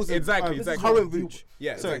you Yeah, Bulls and- exactly, this is exactly. Current Vooch.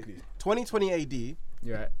 Yeah, So exactly. 2020 AD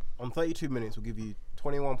Yeah. on 32 minutes will give you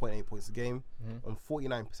 21.8 points a game on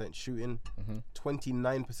 49% shooting,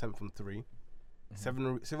 29% from three,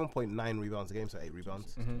 7.9 rebounds a game, so 8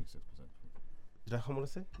 rebounds. 26%. Did I want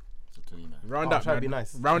to say? So 29. Round Oh, up. try to be man.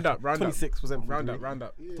 nice. Round up. Round up. 26% from Round three. up. Round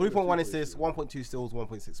up. 3.1 assists, 1.2 steals,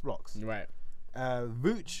 1.6 blocks. Right.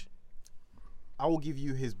 Vooch, I will give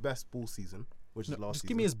you his best ball season, which is last Just season.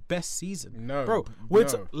 give me his best season. No, Bro,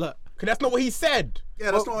 no. look. Cause that's not what he said. Yeah,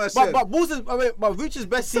 that's not what I said. But Vooch's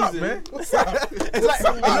best What's up, season. man? It's like,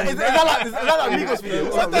 is that like Migos video?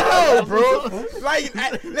 What the hell, bro? Like,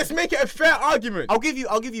 let's make it a fair argument. I'll give you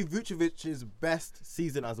Vucevic's best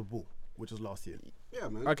season as a bull, which was last year. Yeah,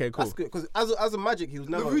 man. Okay, cool. That's good because as a Magic, he was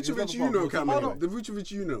The never. he was Vucevic never you part know, of the Cameron. team. The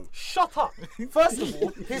Vucevic you know. Shut up. First of all,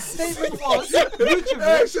 his statement was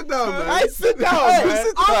Hey, sit down, man. I sit down, Hey, man.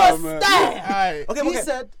 sit I'm down, a man. stat. Okay, He okay.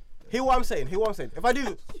 said, Hear what I'm saying. If I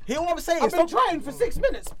do, hear what I'm saying. I've been Stop. trying for 6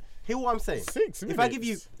 minutes. Hear what I'm saying. 6 If I give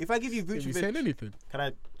minutes. you Have you said Vucevic, anything? can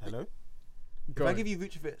I? Hello. Go If I on. give you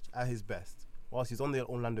Vucevic at his best, whilst he's on the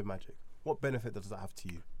Orlando Magic, what benefit does that have to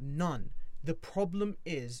you? None. The problem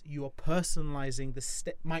is you are personalizing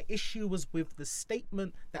the my issue was with the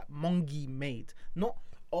statement that Mongi made, not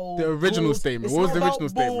The original Bulls. statement. It's What was not the about original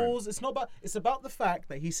statement? Bulls. It's not about. It's about the fact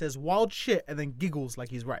that he says wild shit and then giggles like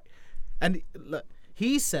he's right. And look,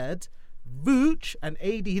 he said Vooch and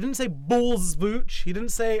AD. He didn't say Bulls Vooch. He didn't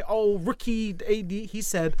say rookie AD. He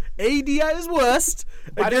said AD at his worst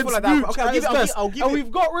I don't against feel like that. Vooch Okay, at his best. I'll give and it.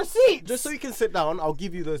 we've got receipts. Just so you can sit down, I'll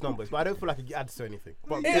give you those numbers, but I don't feel like it adds to anything.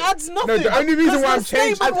 But it adds nothing. No, the only reason why I'm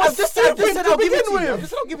changing. I've just said I'll give it to you. with. I've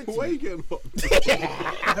just said I'll give it to Why are you. you getting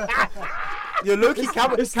hot? You're looking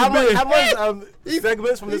Cameron's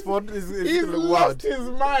segments from this pod is He's gonna look lost wild. his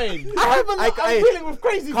mind. I'm dealing with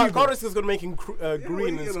crazy people. Carlos is gonna make him green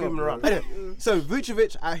and getting screaming up, around. bro? Anyway, so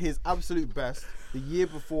Vucevic at his absolute best, the year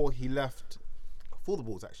before he left for the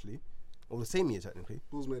Bulls, actually, or the same year technically.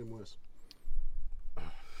 Bulls made him worse.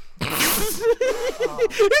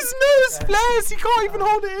 His nose flares. He can't even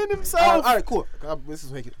hold it in himself. All right, cool. This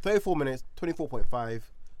is 34 minutes, 24.5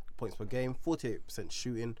 points per game, 48%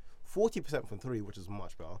 shooting, 40% from three, which is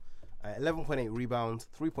much better. 11.8 rebounds,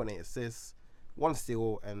 3.8 assists, 1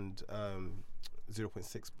 steal, and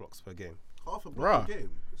 0.6 blocks per game. Half a Bruh. block a game.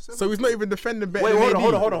 So he's not even defending better. Wait, than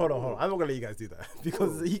hold AD. on. I'm not gonna let you guys do that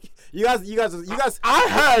because you guys. I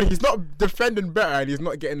heard he's not defending better and he's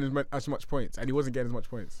not getting as much points, and he wasn't getting as much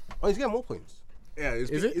points. Oh, he's getting more points, Yeah,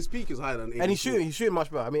 Is peak is higher than 84. and he's shooting much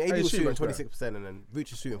better. I mean, AD he's was shooting shooting much better. 26%, and then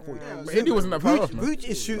Vooch is shooting 40. But Indy wasn't that far off, man. Vooch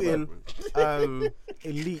is shooting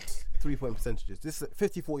elite 3-point percentages. This is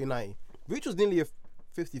 50-40-90. Vooch was nearly a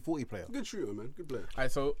 50-40 player. Good shooter, man. Good player.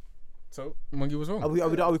 Alright, so Mongi was wrong. Are we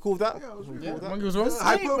cool with that? Yeah, I was Yeah, with that. Mongi was wrong.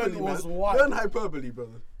 Hyperbole, was man. wild. Learn hyperbole,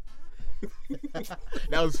 brother.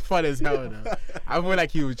 That was fun as hell. Though. I feel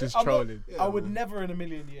like he was just trolling. I would never in a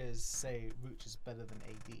million years say Vooch is better than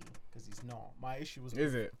AD because he's not. My issue was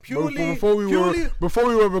Is it? Purely- before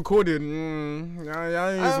we were recording,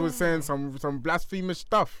 I Um, was saying some blasphemous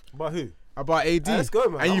stuff But who? about AD. Let's go,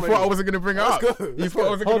 man. And you I'm thought ready. I wasn't gonna bring it Let's up. go. You thought I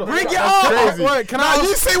wasn't Hold gonna on. bring it That's up. crazy. Wait, can Nah, I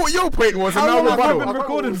you say what your point was, and How now long we're have I been running.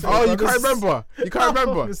 recording for? Oh, you This- can't remember. You can't How long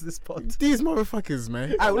remember. is this pod? These motherfuckers,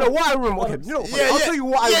 man. No, what I remember. Okay, you know, Yeah, I'll yeah. tell you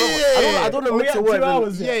what I Yeah, remember. yeah, yeah. I don't know Are we mix at of 2 words.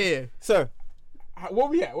 hours Yeah, yet? yeah. So, What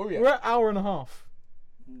we at? We're at hour and a half.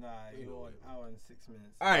 Nah, you're 1 hour and 6 minutes.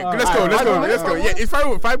 Alright, Alright, let's go. alright, Let's go. alright, Let's go. alright. Yeah, it's 5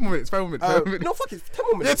 minutes. 5 minutes. 5 minutes. 5 minutes. no, fuck it. 10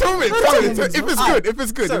 more Yeah, minutes. 10 minutes. 10 minutes. If it's Alright. good. If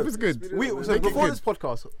it's good. So, If it's good. So Make it before good. this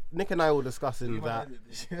podcast, Nick and I were discussing that.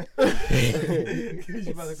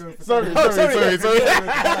 Sorry.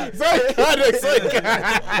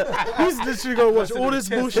 Who's literally gonna watch all this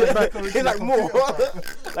bullshit back? He's like more.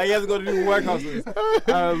 Like he hasn't got to do workouts with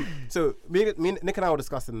us. So Nick and I were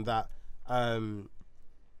discussing that. I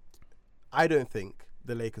don't think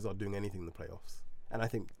the Lakers are doing anything in the playoffs. And I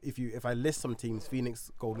think if I list some teams,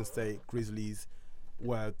 Phoenix, Golden State, Grizzlies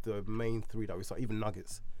were the main three that we saw, even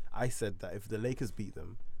Nuggets. I said that if the Lakers beat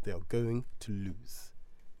them, they are going to lose.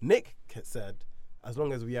 Nick said, as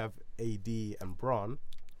long as we have AD and Bron,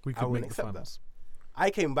 We I could wouldn't make the accept that. finals. I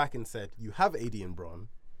came back and said, you have AD and Bron,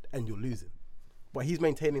 and you're losing. But he's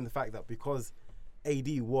maintaining the fact that because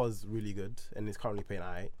AD was really good and is currently playing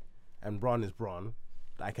I, and Bron is Bron,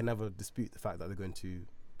 I can never dispute the fact that they're going to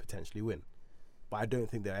potentially win. But I don't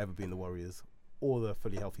think they'll ever be in the Warriors or the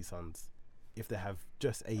fully healthy Suns if they have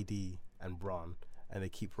just AD and Bron and they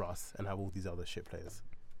keep Russ and have all these other shit players.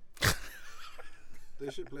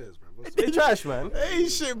 They're shit players, bro. What's They trash, man. Hey,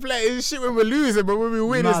 shit play. It's shit when we're losing, but when we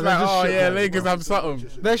win, Nah, it's they're like, just oh shit yeah, players, Lakers have something.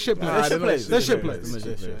 They're shit Nah, players. They're shit players. They're shit They're players. not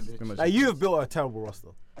shit players. They're not Like, shit you have built a terrible roster.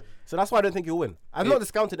 So that's why I don't think you'll win. I'm not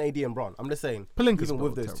discounting AD and Bron. I'm just saying, Pelinka's even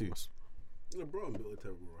with built those a two. terrible Yeah, bro, I'm built a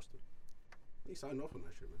terrible roster. He signed off on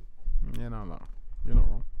that shit, man. Yeah, no. You're not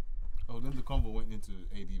wrong. Oh, then the convo went into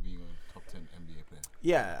AD being a top 10 NBA player.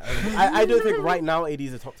 Yeah, I don't think right now AD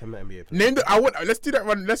is a top 10 NBA player. Name the. Let's do that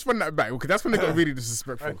one. Let's run that back because that's when they got really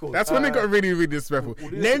disrespectful. Alright, cool. That's when they got really disrespectful.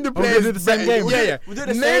 we'll Name the do players. the same game. Yeah, yeah. We'll do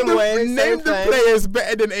the Name same the way, name same the thing. players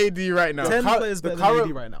better than AD right now. 10 Cur- players the better than current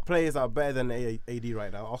AD right now. players are better than AD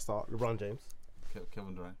right now. I'll start. LeBron James.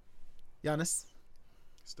 Kevin Durant. Giannis.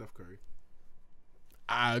 Steph Curry.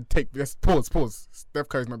 Let's pause. Steph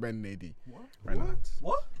Curry's not better than AD. Right now.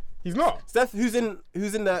 What? He's not. Steph, who's in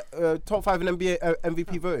the top 5 in NBA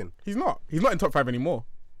MVP voting? He's not. He's not in top 5 anymore.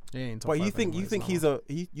 Yeah, But you think he's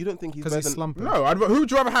you don't think he's because better he's than slumping. No. Who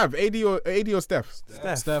would you rather have, AD or Steph?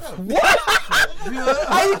 Steph? Steph.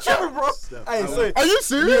 Are you tripping, bro? Hey, so Are you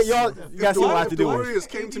serious? you guys see what I have to If the do with. Warriors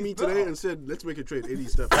came to me today and said, let's make a trade, AD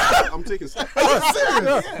Steph, I'm taking Steph.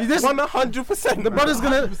 This, 100%. the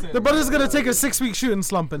brother's gonna take a 6-week shooting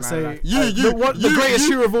slump and say the greatest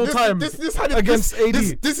shooter of all time This how the, against AD.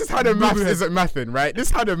 This is how the maths isn't mathing, right? This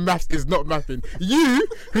is how the maths is not mathing. You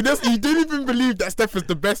don't even believe that Steph is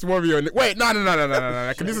the best warrior. Wait, no.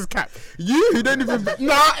 'Cause this is cap. You who don't even don't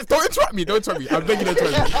interrupt me. I'm begging you to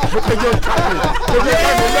interrupt me. Because you're capping.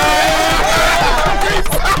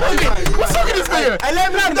 What's wrong with this nigga?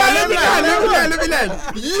 Let me land.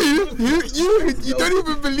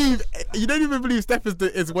 You don't even believe Steph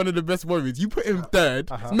is one of the best warriors. You put him third.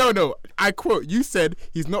 No. I quote. You said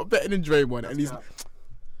he's not better than Draymond, and he's.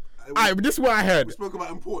 Alright, but this is what I heard. We spoke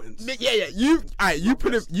about importance. Yeah. You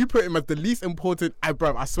put him as the least important.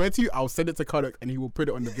 Bro, I swear to you, I'll send it to Kodok and he will put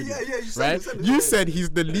it on the video. Yeah, you said right? it, send it, You yeah. said he's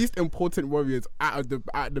the least important Warriors out of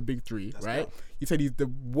the big three, right? right. You said he's the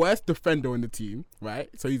worst defender on the team, right?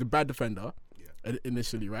 So he's a bad defender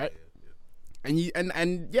initially, right? And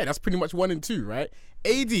yeah, that's pretty much 1 and 2, right?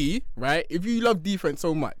 AD, right? If you love defense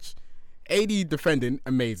so much, AD defending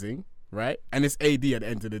amazing, right? And it's AD at the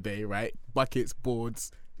end of the day, right? Buckets,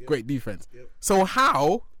 boards. Great defense. Yep. So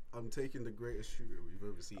how? I'm taking the greatest shooter we've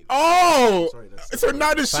ever seen. Oh, Sorry, that's so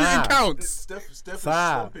now the shooting Fam. counts. Steph is Fam.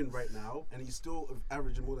 slumping right now, and he's still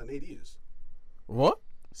averaging more than AD is. What?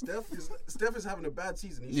 Steph is having a bad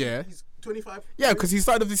season. He's 25. Yeah, because he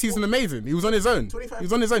started the season amazing. He was on his own. 25 He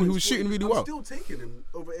was on his own. He was points, shooting really I'm well. still taking him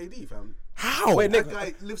over AD, fam. How? Wait, Nick, That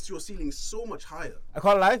guy lifts your ceiling so much higher. I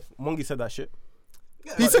can't lie. Mongi said that shit.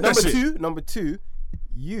 Yeah, He said that shit. Number two,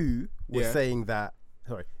 you were Yeah. saying that.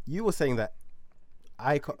 Sorry, you were saying that.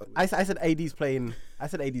 I said AD's playing. I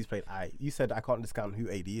said AD's playing. You said I can't discount who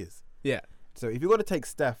AD is. Yeah. So if you're going to take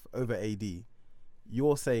Steph over AD,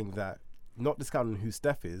 you're saying that not discounting who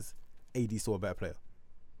Steph is, AD's still a better player.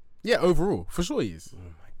 Yeah, overall, for sure he is. Oh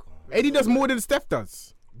my god. AD does more than Steph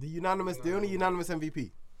does. The only unanimous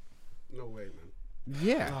MVP. no way, man.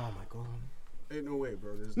 Yeah. Oh my god. Ain't no way,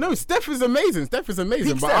 bro. There's No, Steph is amazing. Steph is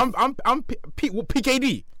amazing. Peak But Steph. I'm peak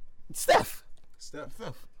AD Steph. Steph.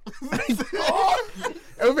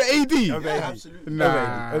 over AD. Over AD. Absolutely.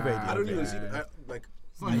 Nah. Over AD. I don't even see that. Like,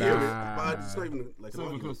 I hear it, Nah. but it's not even like It's an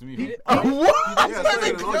not even argument. close to me. What? Yeah, it's not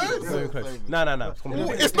even an argument. So Yeah. close. Nah. Come on.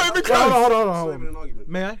 It's not even Hold close. on, hold on, It's not hold even on. an argument.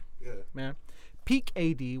 May I? Yeah. Man, peak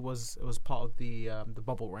AD was part of the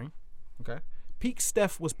bubble ring. Okay. Peak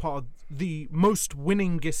Steph was part of the most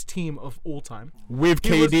winningest team of all time. With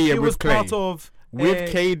He was, KD he and was with Clay. part of With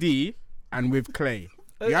KD and with Clay.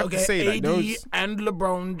 You have to say that AD those. and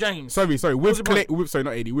LeBron James. Sorry. What's With your Clay. point? Sorry,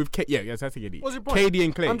 not AD. With K. Yeah, yes, I think AD. What's your point? KD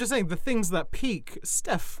and Clay. I'm just saying the things that peak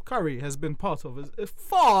Steph Curry has been part of is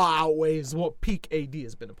far outweighs what peak AD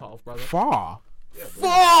has been a part of, brother. far.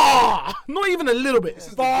 Far, not even a little bit.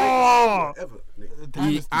 Far. Ever. Nick.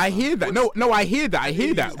 Yeah, I hear that. No, I hear that. I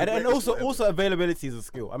hear that. And also availability is a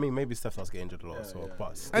skill. I mean, maybe Steph does get injured a lot,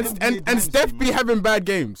 but And Steph be having bad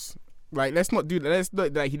games. Like, let's not do that. Let's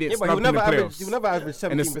not like he didn't but he slump in the playoffs. will never average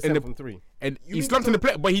 17% from three. And he slumped in the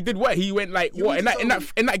play, but he did what? He went like what in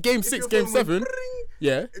that game If 6, you're game from 7?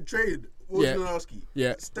 Yeah. Trade Yeah. Wojnarowski,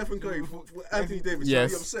 Yeah. Stephen Curry, for Anthony Davis.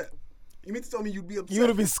 Yes. You'd be upset. You mean to tell me you'd be upset? You would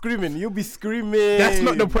have been screaming. You'll be screaming. That's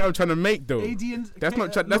not the point I'm trying to make, though. AD and That's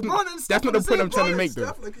not. That's LeBron not. and That's Steph not on the the point same I'm trying to LeBron make, and though.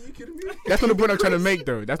 Steph, like, are you kidding me? That's not the point I'm trying to make,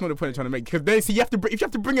 though. That's not the point I'm trying to make. Because then, see, if you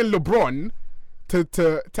have to bring in LeBron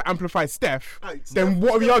to amplify Steph, Alright, then Steph-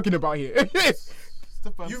 what are we arguing about here?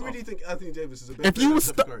 You really think Anthony Davis is a better if player you than were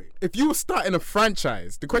Stephen Curry? starting a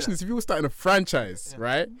franchise, the question is if you were starting a franchise,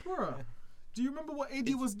 right? Bruh, do you remember what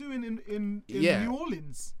AD was doing in Yeah. New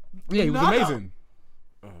Orleans? Yeah, he was Nada. amazing.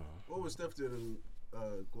 What was Steph doing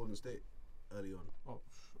in Golden State early on? Oh,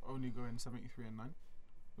 only going 73 and 9.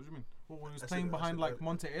 What do you mean? Well, when he was I playing said- I behind said like that-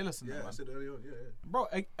 Monte Ellis and Yeah, that, I man. said early on. Yeah. Bro,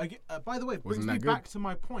 by the way, brings Wasn't me that back good? to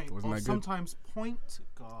my point. Wasn't Of that good? sometimes point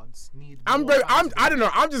guards need. I'm more very, time to I don't know.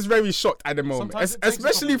 I'm just very shocked at the moment, Sometimes it takes a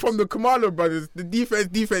especially couple from the Kamalo brothers. The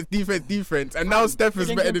defense, and now Steph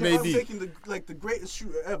is better than I'm AD. taking the greatest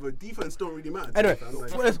shooter ever. Defense don't really matter. Anyway, I'm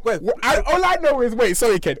like, All I know is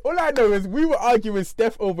sorry, Ken. All I know is we were arguing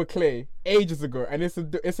Steph over Clay ages ago, and it's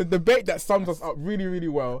a debate that sums us up really, really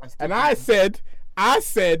well. And I said,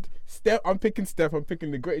 Steph. I'm picking Steph. I'm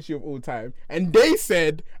picking the greatest shooter of all time, and they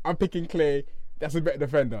said I'm picking Clay. That's a better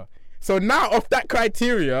defender. So now, off that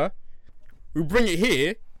criteria, we bring it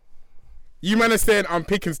here. You man are saying I'm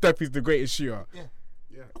picking Steph. He's the greatest shooter. yeah.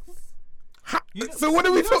 So what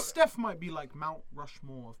are we you know talking? Steph might be like Mount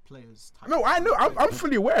Rushmore of players. Type. No, I know. I'm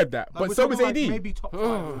fully aware of that. Like, But we're so talking is like AD. maybe top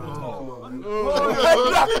 5.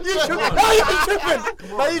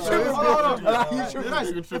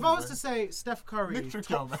 If I was to say Steph Curry,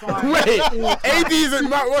 top 5. Wait, AD isn't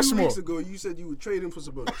Mount 2 Rushmore. weeks ago, you said you would trade him for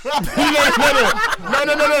Sabonis.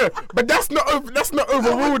 No. But that's not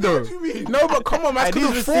overruled though. No, but come on, man.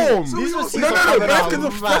 Because of form. No.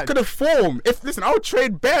 Because of form. Listen, I'll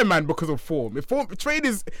trade Bear Man because of form. Form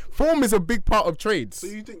is a big part of trades. So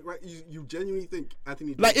you think, right? You genuinely think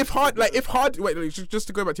Anthony? Like Davis if Harden, wait, just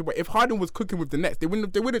to go back to your point, if Harden was cooking with the Nets, they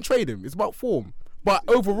wouldn't trade him. It's about form. But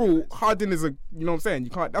overall, Harden is you know what I'm saying?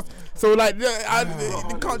 You can't. So like, you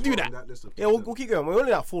can't do that. Yeah, we'll keep going. We're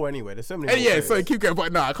only at 4 anyway. There's so many. And more yeah, players. so keep going.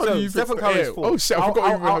 But nah, I can't So use Stephen Curry's 4. Oh shit, I forgot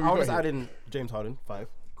even how we I'll got just here. add in James Harden 5.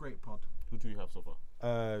 Great pod. Who do you have so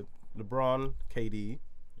far? LeBron, KD,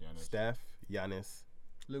 Giannis. Steph, Giannis.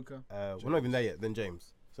 Luca. We're not even there yet. Then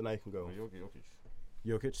James. So now you can go. Jokic.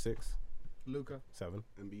 Jokic 6, Luca. 7,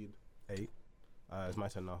 Embiid. 8. It's my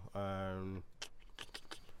turn now.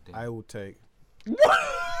 I will take. Did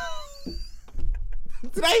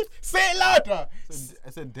I say it louder? I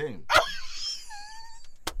said Dame.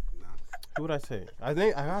 Who would I say? I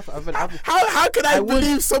think I have. How could I I would-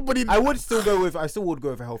 believe somebody? I would still go with. I still would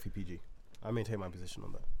go with a healthy PG. I maintain my position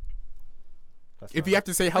on that. That's If fine. you have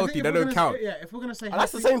to say healthy, that don't count. Yeah, if we're gonna say And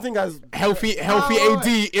that's the same thing as. Healthy AD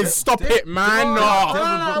is stop it, man.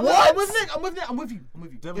 No. What? I'm with you.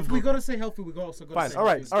 Devin If we Booker. gotta say healthy, we also gotta Fine. say All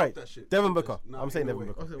right. healthy. All right. that shit. Devin Stop Booker. that shit. I'm saying Nah, Devin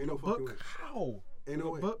ain't no Booker. way. Ain't no fucking way. How? Ain't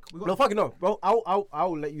no way. Book. We got No, fucking no, bro.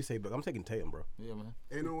 I'll let you say Book. I'm taking Tatum, bro. Yeah, man.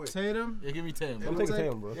 Ain't no way. Tatum. Yeah, give me 10. I'm taking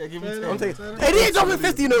Tatum, bro. Yeah, give me Tatum. 10. I'm taking. Tatum. Hey, he ain't dropping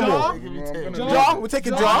 50 no Ja? more. Give me 10. Ja? Ja, we're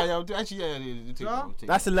taking Yeah, Ja. yeah, actually, yeah, you take Ja? it.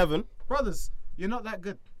 That's 11. Brothers, you're not that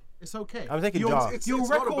good. It's okay. I'm taking Your- Ja. It's Your not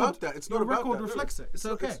record. about that. It's not your about record that. reflects it. It's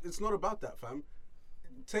okay. It's not about that, fam.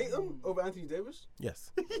 Tatum over Anthony Davis?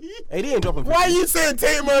 Yes. AD ain't dropping 50. Why are you saying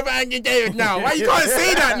Tatum over Anthony Davis now? Why you can't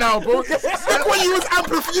say that now, bro? Look when you was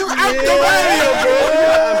amplifying, you earlier,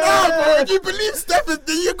 bro. Nah, bro. If you believe Steph is,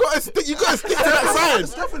 then you gotta stick to that side.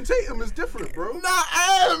 Steph and Tatum is different, bro. Nah, man.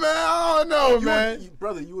 I don't know, man.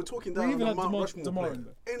 Brother, you were talking We down even on had Mount DeMar- Rushmore DeMar player. in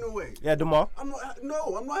there. Ain't no way. Yeah, DeMar. I'm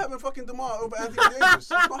not having fucking DeMar over Anthony Davis. It's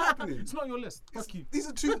not happening. It's not your list. Fuck you. These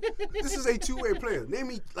are two. This is a two-way player. Name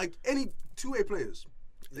me like any two-way players.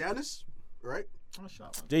 Giannis, right? Oh, shut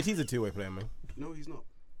up, man. JT's a two-way player, man. No, he's not.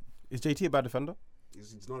 Is JT a bad defender?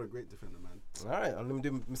 He's not a great defender, man. All right, let me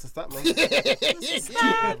do Mr. Statman.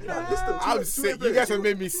 I'm sick. You guys have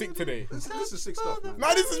made me sick today. This is sick stuff, man.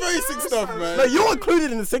 No, this is very sick stuff, man. No, you're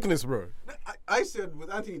included in the sickness, bro. I said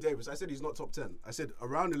with Anthony Davis, I said he's not top 10. I said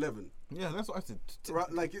around 11. Yeah, that's what I said.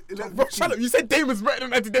 Around, like 11. Bro, shut up. You said Dame was better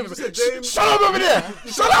than Anthony Davis. You said Dame- Shut up over there.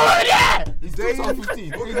 Shut up over there. He's still top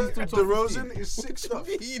 15. DeRozan is sick stuff.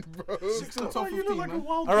 Bro. Sick stuff. Top 15, man.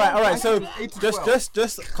 All right. So 8 to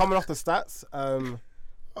just coming off the stats.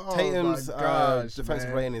 Tatum's my gosh, defensive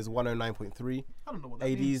man. rating is 109.3. I don't know what that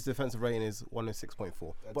AD's means. defensive rating is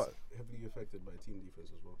 106.4. That's But heavily affected by team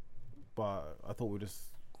defense as well. I thought we were just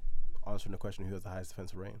answering the question who has the highest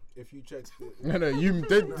defensive rating. If you check, No, you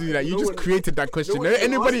don't do that. You No just one- created that question. no one even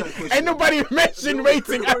Anybody, asked that question. ain't nobody mentioned No one-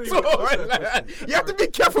 rating no at one even all. asked that You have to be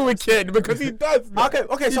careful with Kid because he does. that.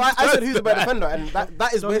 Okay. So I said who's the better defender, and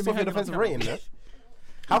that is Don't based get off me your hanging on defensive camera. rating.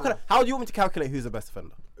 No? How do you want me to calculate who's the best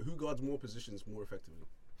defender? who guards more positions more effectively?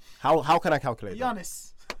 How can I calculate that?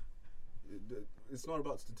 Giannis. It's not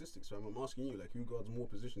about statistics, fam. I'm asking you, like, who guards more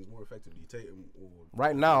positions more effectively, Tatum or?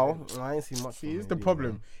 Right now, I ain't seen much. See, from here's the AD,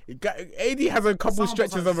 problem. man. AD has a couple Someone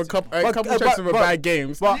stretches of a couple, But- stretches of a but- bad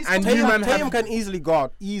games, But and you man Tatum have. can easily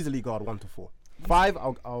guard 1 to 4. 5,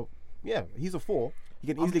 yeah, he's a 4. He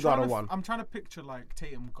can easily guard a 1. I'm trying to picture like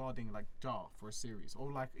Tatum guarding like Ja for a series,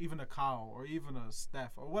 or like even a Kyle, or even a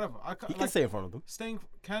Steph, or whatever. He can stay in front of them.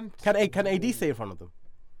 Can AD stay in front of them?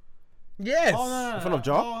 Yes. Oh, no. In front of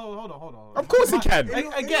Ja? Oh, hold on. Of course he can.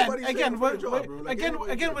 Again, for Ja, bro. Like,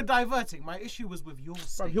 anybody we're diverting. My issue was with your Bruv,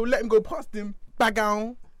 state. he'll let him go past him. Back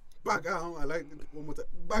down. Back out. I like it. One more time.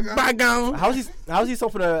 Back out. Back down. How's he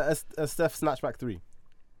stopping a Steph snatchback 3?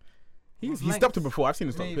 He's length. stopped it before. I've seen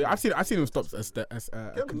him stop. Maybe. I've seen him stop as a Kevin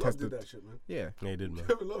Love did contested. that shit, man. Yeah. Yeah, he did, man.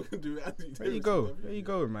 Kevin Love can do it. There you go. There you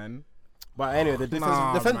go, man. But anyway, the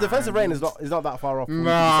Nah, defensive man. rating is not that far off.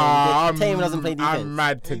 Nah, Tatum doesn't play defense. I'm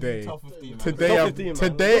mad today. Top 15, man. Today, Top I'm, 15, man.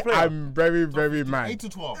 today Good player. I'm very, very mad. 8 to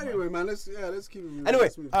 12. man. Anyway, man, let's keep it moving. Anyway,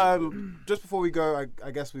 Let's move. just before we go,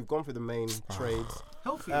 I guess we've gone through the main trades.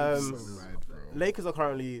 Healthy. Lakers are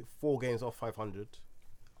currently 4 games off 500.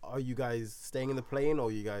 Are you guys staying in the play-in,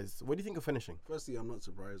 or you guys? What do you think of finishing? Firstly, I'm not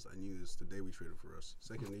surprised. I knew this the day we traded for us.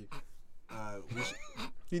 Secondly, we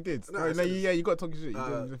He did. No, No, I no, said yeah, you got to talk shit. You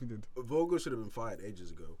Uh, definitely did. Vogel should have been fired ages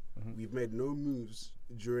ago. We've made no moves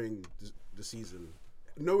during the season,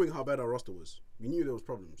 knowing how bad our roster was. We knew there was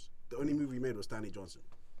problems. The only move we made was Stanley Johnson.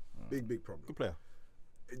 Big problem. Good player.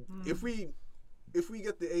 If we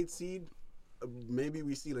get the 8th seed, maybe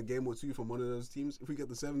we steal a game or 2 from one of those teams. If we get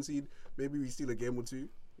the 7th seed, maybe we steal a game or 2.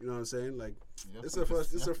 You know what I'm saying? Like, it's a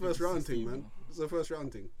first round thing, man. It's a first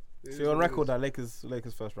round thing. It So is you're on what it record is. that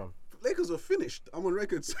Lakers first round. Lakers are finished. I'm on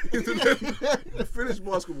record saying the finished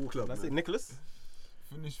basketball club. That's man. it, Nicholas.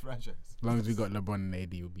 Finish franchise. As long as we got LeBron and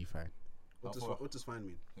AD, we'll be fine. What does fine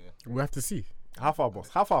mean? We'll have to see. How far, boss?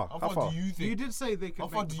 How far? How far do you think? You did say they could. How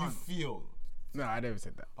far make do the you final. feel? No, I never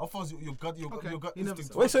said that. How far is your gut? Your gut you never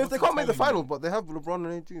instinct? said Wait, so if they What's can't make the it telling finals, you? but they have LeBron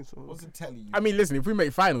and AD, so What's it telling you? I mean, listen, if we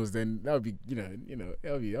make finals, then that would be,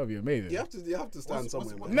 that'll be amazing. You have to stand What's-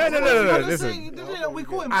 somewhere, what's- man. No. Listen. We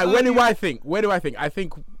call him. Where do I think? I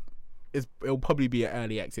think it'll probably be an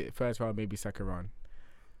early exit. First round, maybe second round.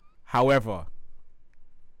 However,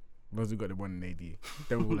 once we got the one in AD,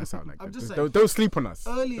 don't rule us out like I'm that. just Don't, saying, don't sleep on us.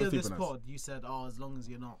 Earlier Don't sleep this on us. pod, you said, "Oh, as long as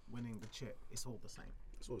you're not winning the chip, it's all the same."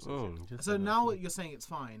 So it's like- So now you're saying it's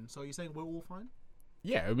fine. So you're saying we're all fine?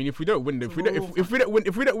 Yeah, I mean, if we don't win, So we're all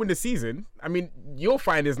if we don't win the season, I mean, your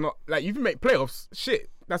fine is not like if you make playoffs. Shit,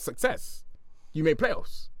 that's success. You make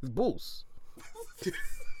playoffs. It's Bulls.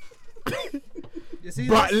 You see,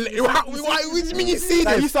 But what do you mean you see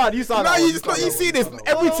Nah, this? you saw No, that you one. just saw not. You that see one. this. You saw that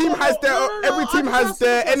Every one. team has their. no, Every I team just has asked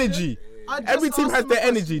their him a question. energy. I just Every team asked has him a their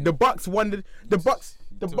energy. question. The Bucks won the Bucks.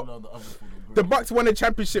 The Bucks won a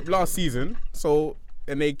championship last season, so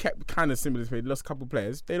and they kept kind of similar. They lost a couple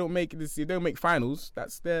players. They don't make this. They don't make finals.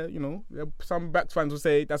 That's their. Some Bucks fans will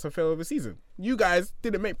say that's a fail of a season. You guys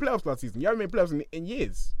didn't make playoffs last season. You haven't made playoffs in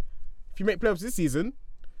years. If you make playoffs this season,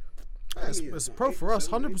 It's pro for us,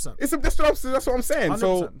 100%. that's what I'm saying. 100%.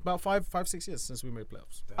 So About 5-6 years since we made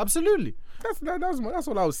playoffs. Absolutely. that's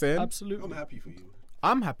what I was saying. Absolutely. I'm happy for you.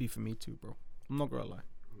 I'm happy for me too, bro. I'm not gonna lie.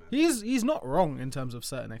 He's not wrong in terms of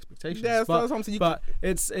certain expectations. Yeah, but, that's what I'm saying. but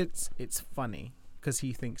it's funny because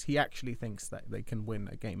he actually thinks that they can win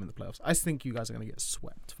a game in the playoffs. I think you guys are gonna get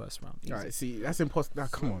swept first round. All Easy. right, see, that's impossible.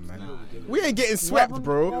 Come on, man. We ain't getting swept,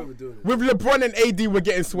 bro. We're doing it. With LeBron and AD, we're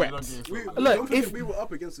getting swept. Look, Don't forget if- we were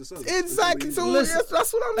up against the Suns. Exactly. So Listen,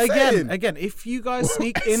 that's what I'm saying. Again, if you guys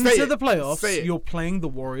sneak Say into it. the playoffs, Say it. you're playing the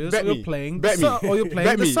Warriors, Bet or me. you're playing Bet the me. or you're playing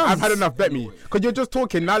Bet the me. Suns. I've had enough. Bet me. Because you're just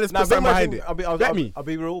talking. Now let's Nah, put big something man behind thing. it. Bet me. I'll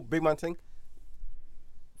be real. Big man thing.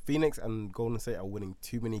 Phoenix and Golden State are winning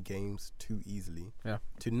too many games too easily. Yeah.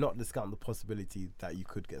 To not discount the possibility that you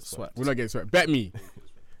could get swept. We're not getting swept. Bet me.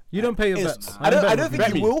 You don't pay your It's- bets. I don't think Bet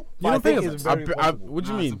you me. will. But I don't pay think your it's bets. very possible. What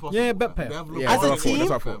do you mean? Yeah, bet payer. Yeah, As a that's team?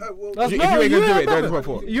 what I thought. That's If no, you ain't gonna do it, bet that's it. what I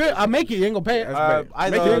thought. I make it. You ain't gonna pay it. Either-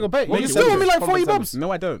 Make it. You ain't gonna pay it. what You do still you owe me say? like 40 bobs.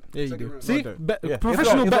 No, I don't. Yeah, you do. round. See, No, I don't. bet, Yeah.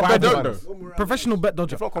 professional If bet not, I dodger. don't though. One more round. Professional bet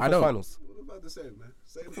dodger. If not I conference don't. finals. What about the same, man?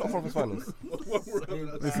 Same If not conference finals. One more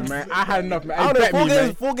round. Listen, man, I had enough, man. I don't know. Bet me,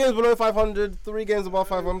 man. 4 games below 500, 3 games above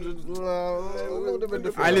 500. A little bit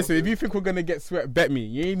different. Alright, listen, if you think we're gonna get swept, bet me.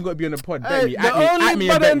 You ain't even gotta be on the pod. Bet Hey, me. the At me only and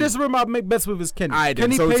brother bet in me. this room I'd make bets with is Kenny. Alright, then.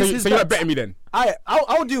 Kenny So pays his you're not bets. betting me then?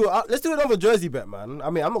 I'll do. Let's do another jersey bet, man. I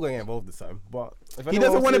mean, I'm not going to get involved this time, but if He anyone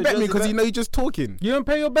doesn't wants want to do a bet me jersey because bet- you know you're just talking. You don't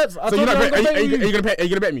pay your bets. I So told you're not you I'm bet. gonna Are you bet you.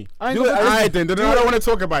 gonna bet me? I ain't Do gonna it. bet you. Alright, then. I don't want to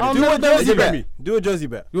talk about I'll it. do Do a it. jersey You bet bet. me. Do a jersey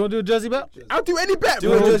bet. You want to do a jersey bet? I'll do any bet. Do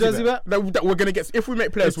bro. a Do a jersey jersey bet? That we're gonna get. If we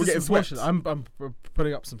make players, we're getting This is bullshit. swept. I'm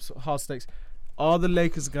putting up some hard stakes. Are the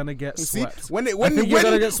Lakers gonna get See, swept? when I think you're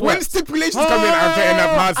gonna get when swept. stipulations come in, I'm paying up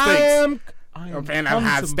hard stakes. I I'm am paying up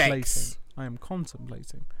hard contemplating. stakes. I am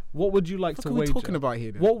contemplating. What would you like What to are we wager? talking about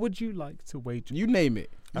here? Then? What would you like to wager? You name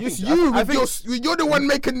it. It's think- you. I with think- you're the one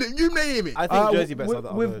making it. You name it. I think jersey bets are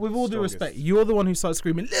the with all due strongest. respect, you're the one who started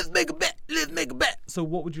screaming, "Let's make a bet! Let's make a bet!" So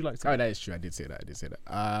what would you like to? Oh, that is true. I did say that.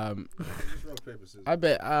 Rock, paper, scissors. I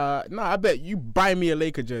bet. No, I bet you buy me a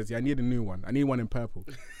Laker jersey. I need a new one. I need one in purple.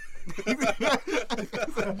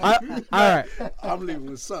 All right. I'm leaving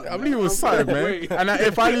with something. I'm leaving with something, man. And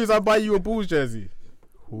if I lose, I'll buy you a Bulls jersey.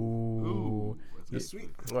 Ooh. It's sweet.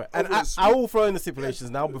 Right. And I will throw in the stipulations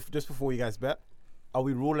now, just before you guys bet. Are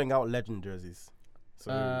we ruling out legend jerseys?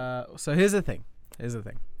 So here's the thing.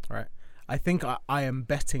 Right. I think I am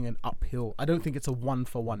betting an uphill. I don't think it's a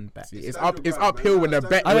 1-for-1 bet. It's uphill when the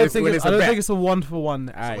bet. I don't think when it's a bet. a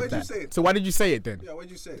 1-for-1 Alright, Why'd you bet. say it? So why did you say it then? Yeah, why'd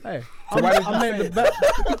you say it? Hey, why I made the bet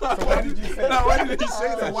So why did you say No, why did you say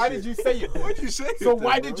that? So why did you say it? Why'd you say it? So then,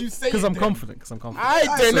 why bro? did you say it? because I'm then? confident. Alright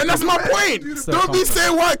then, and that's my point. So Don't be confident.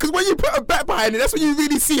 saying why, because when you put a bet behind it, that's when you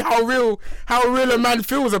really see how real a man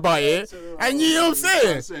feels about it. And you know what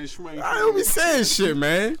I'm saying? I don't be saying shit,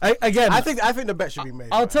 man. Again, I think the bet should be made.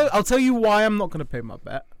 I'll tell you why I'm not going to pay my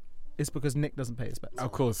bet. It's because Nick doesn't pay his bets.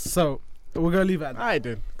 Of course. So we're gonna leave it at that. Alright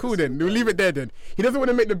then, cool then. We'll leave it there then. He doesn't want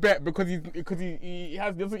to make the bet because he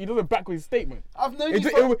doesn't back with his statement. I've known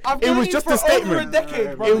It was just a statement. a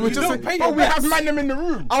decade, bro. It was just. But we have man them in the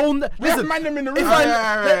room. We have man them in the room.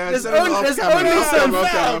 There's only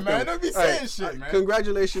certain man. Don't be saying shit, man.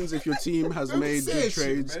 Congratulations if your team has Don't be made saying good shit,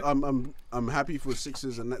 trades. man. I'm happy for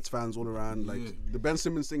Sixers and Nets fans all around. Like the Ben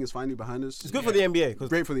Simmons thing is finally behind us. It's good for the NBA. Cause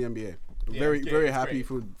Great for the NBA. Yeah, Very it's happy great.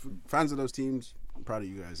 for fans of those teams. I'm proud of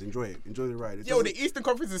you guys. Enjoy it. Enjoy the ride. It Yo, doesn't- the Eastern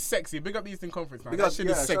Conference is sexy. Big up the Eastern Conference, man. Big That up- shit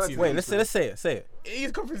yeah, is shout out sexy. to wait, man. let's say it. Say it.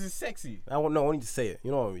 Eastern Conference is sexy. I want you to say it.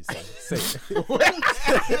 You know what I mean? Say it.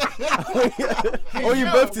 I want you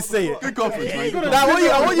both to say it. Good conference, man. Good Now,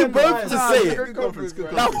 I want you both to say it. Good conference.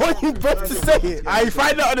 Good Now, I conference. want you both to say it. I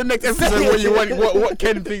find out on the next episode what you want, what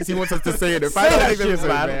Ken thinks he wants us to say in it. Find Say out that next shit, episode,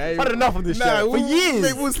 man. man. I've had enough of this shit for we'll, years.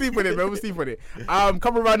 mate, we'll sleep on it, man. We'll sleep on it.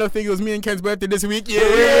 Coming around, I think it was me and Ken's birthday this week. Yeah.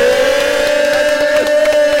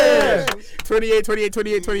 28.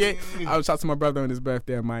 Shout out to my brother on his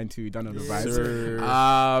birthday and mine too. Done on the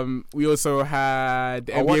vibes. We also had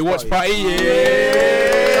the NBA watch party. Yeah.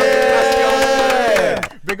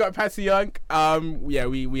 Big up Patsy Young. Yeah,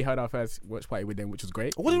 we had our first watch party with them, which was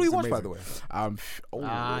great. What did we It was watch, by the amazing.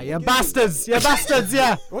 way? You bastards,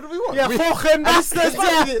 yeah. What did we watch? You fucking bastards,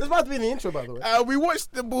 yeah. This might be in the intro, by the way. We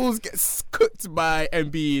watched the Bulls get cooked by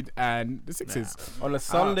Embiid and the Sixers On a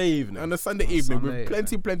Sunday evening. on a Sunday evening Sunday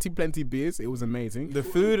with plenty beers. It was amazing. The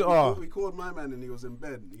food, We called my man and he was in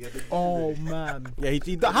bed. He had the- Oh man.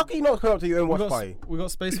 yeah, how can you not come up to your own watch We party?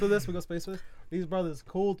 got space for this. These brothers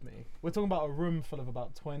called me. We're talking about a room full of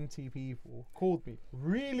about 20 people. Called me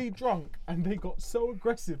really drunk, and they got so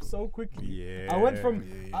aggressive so quickly. Yeah. I went from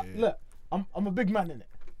look. I'm a big man in it.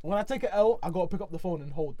 When I take an L, I gotta pick up the phone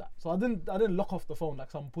and hold that. So I didn't lock off the phone like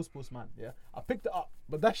some puss man. Yeah, I picked it up,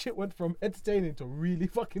 but that shit went from entertaining to really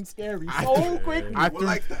fucking scary so quickly. I We're threw,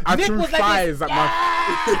 like that. I Nick threw was like fries at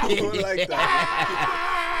my. We're like that.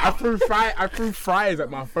 I threw fries at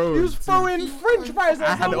my phone. He was throwing French fries.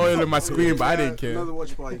 I had oil in my screen, but I didn't care. Another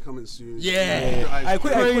watch party coming soon. Yeah. Hey,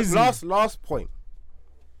 quick, Crazy. last point.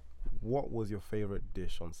 What was your favorite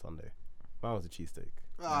dish on Sunday? Mine was a cheesesteak.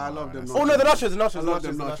 I love them. Oh no, the nachos, I love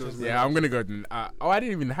them nachos. man. Yeah, I'm gonna go. I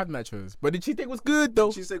didn't even have nachos, but the cheesesteak was good though.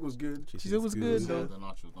 Cheesesteak was good. Cheesesteak was good though. The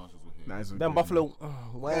nachos were here. Nice. Then Buffalo,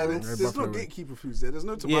 Yeah, there's no gatekeeper foods there. There's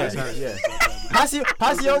no Tobias Harris. Yeah.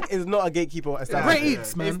 Passy Young is not a gatekeeper. Great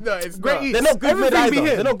eats, man. It's Great not. eats. They're not good mid Everything be either.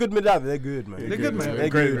 here. They're not good mid either. They're good, man. They're good, man. They're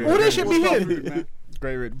Great, good. man. All they should be here.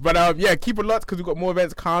 Great. But yeah, keep it locked because we've got more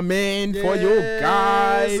events coming for you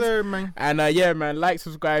guys. Yes, sir, man. And yeah, man, like,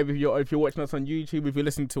 subscribe if you're watching us on YouTube, if you're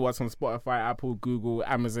listening to us on Spotify, Apple, Google,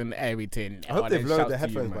 Amazon, everything. I hope they've lowered their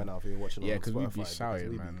Shouts to you, headphones by man. now if you're watching. Yeah, on because we'd be Spotify, shouting,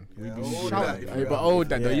 because man. Yeah, We'd be all shouting. that, Yeah, but all that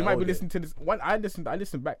though, Yeah, you might all be that. listening to this. I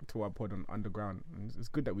listened back to our pod on Underground. And it's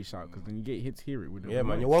good that we shout because then you get hits, hear it. With Yeah,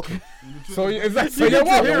 man, you're welcome. So exactly, so you're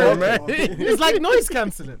welcome, man. It's like noise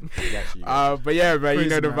cancelling. Exactly. But yeah, man, you Crazy,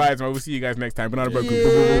 know the man. vibes, man. We'll see you guys next time. Banana Bro.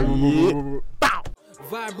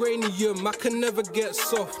 Vibranium, I can never get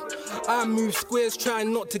soft. I move squares,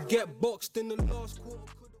 trying not to get boxed in the last quarter.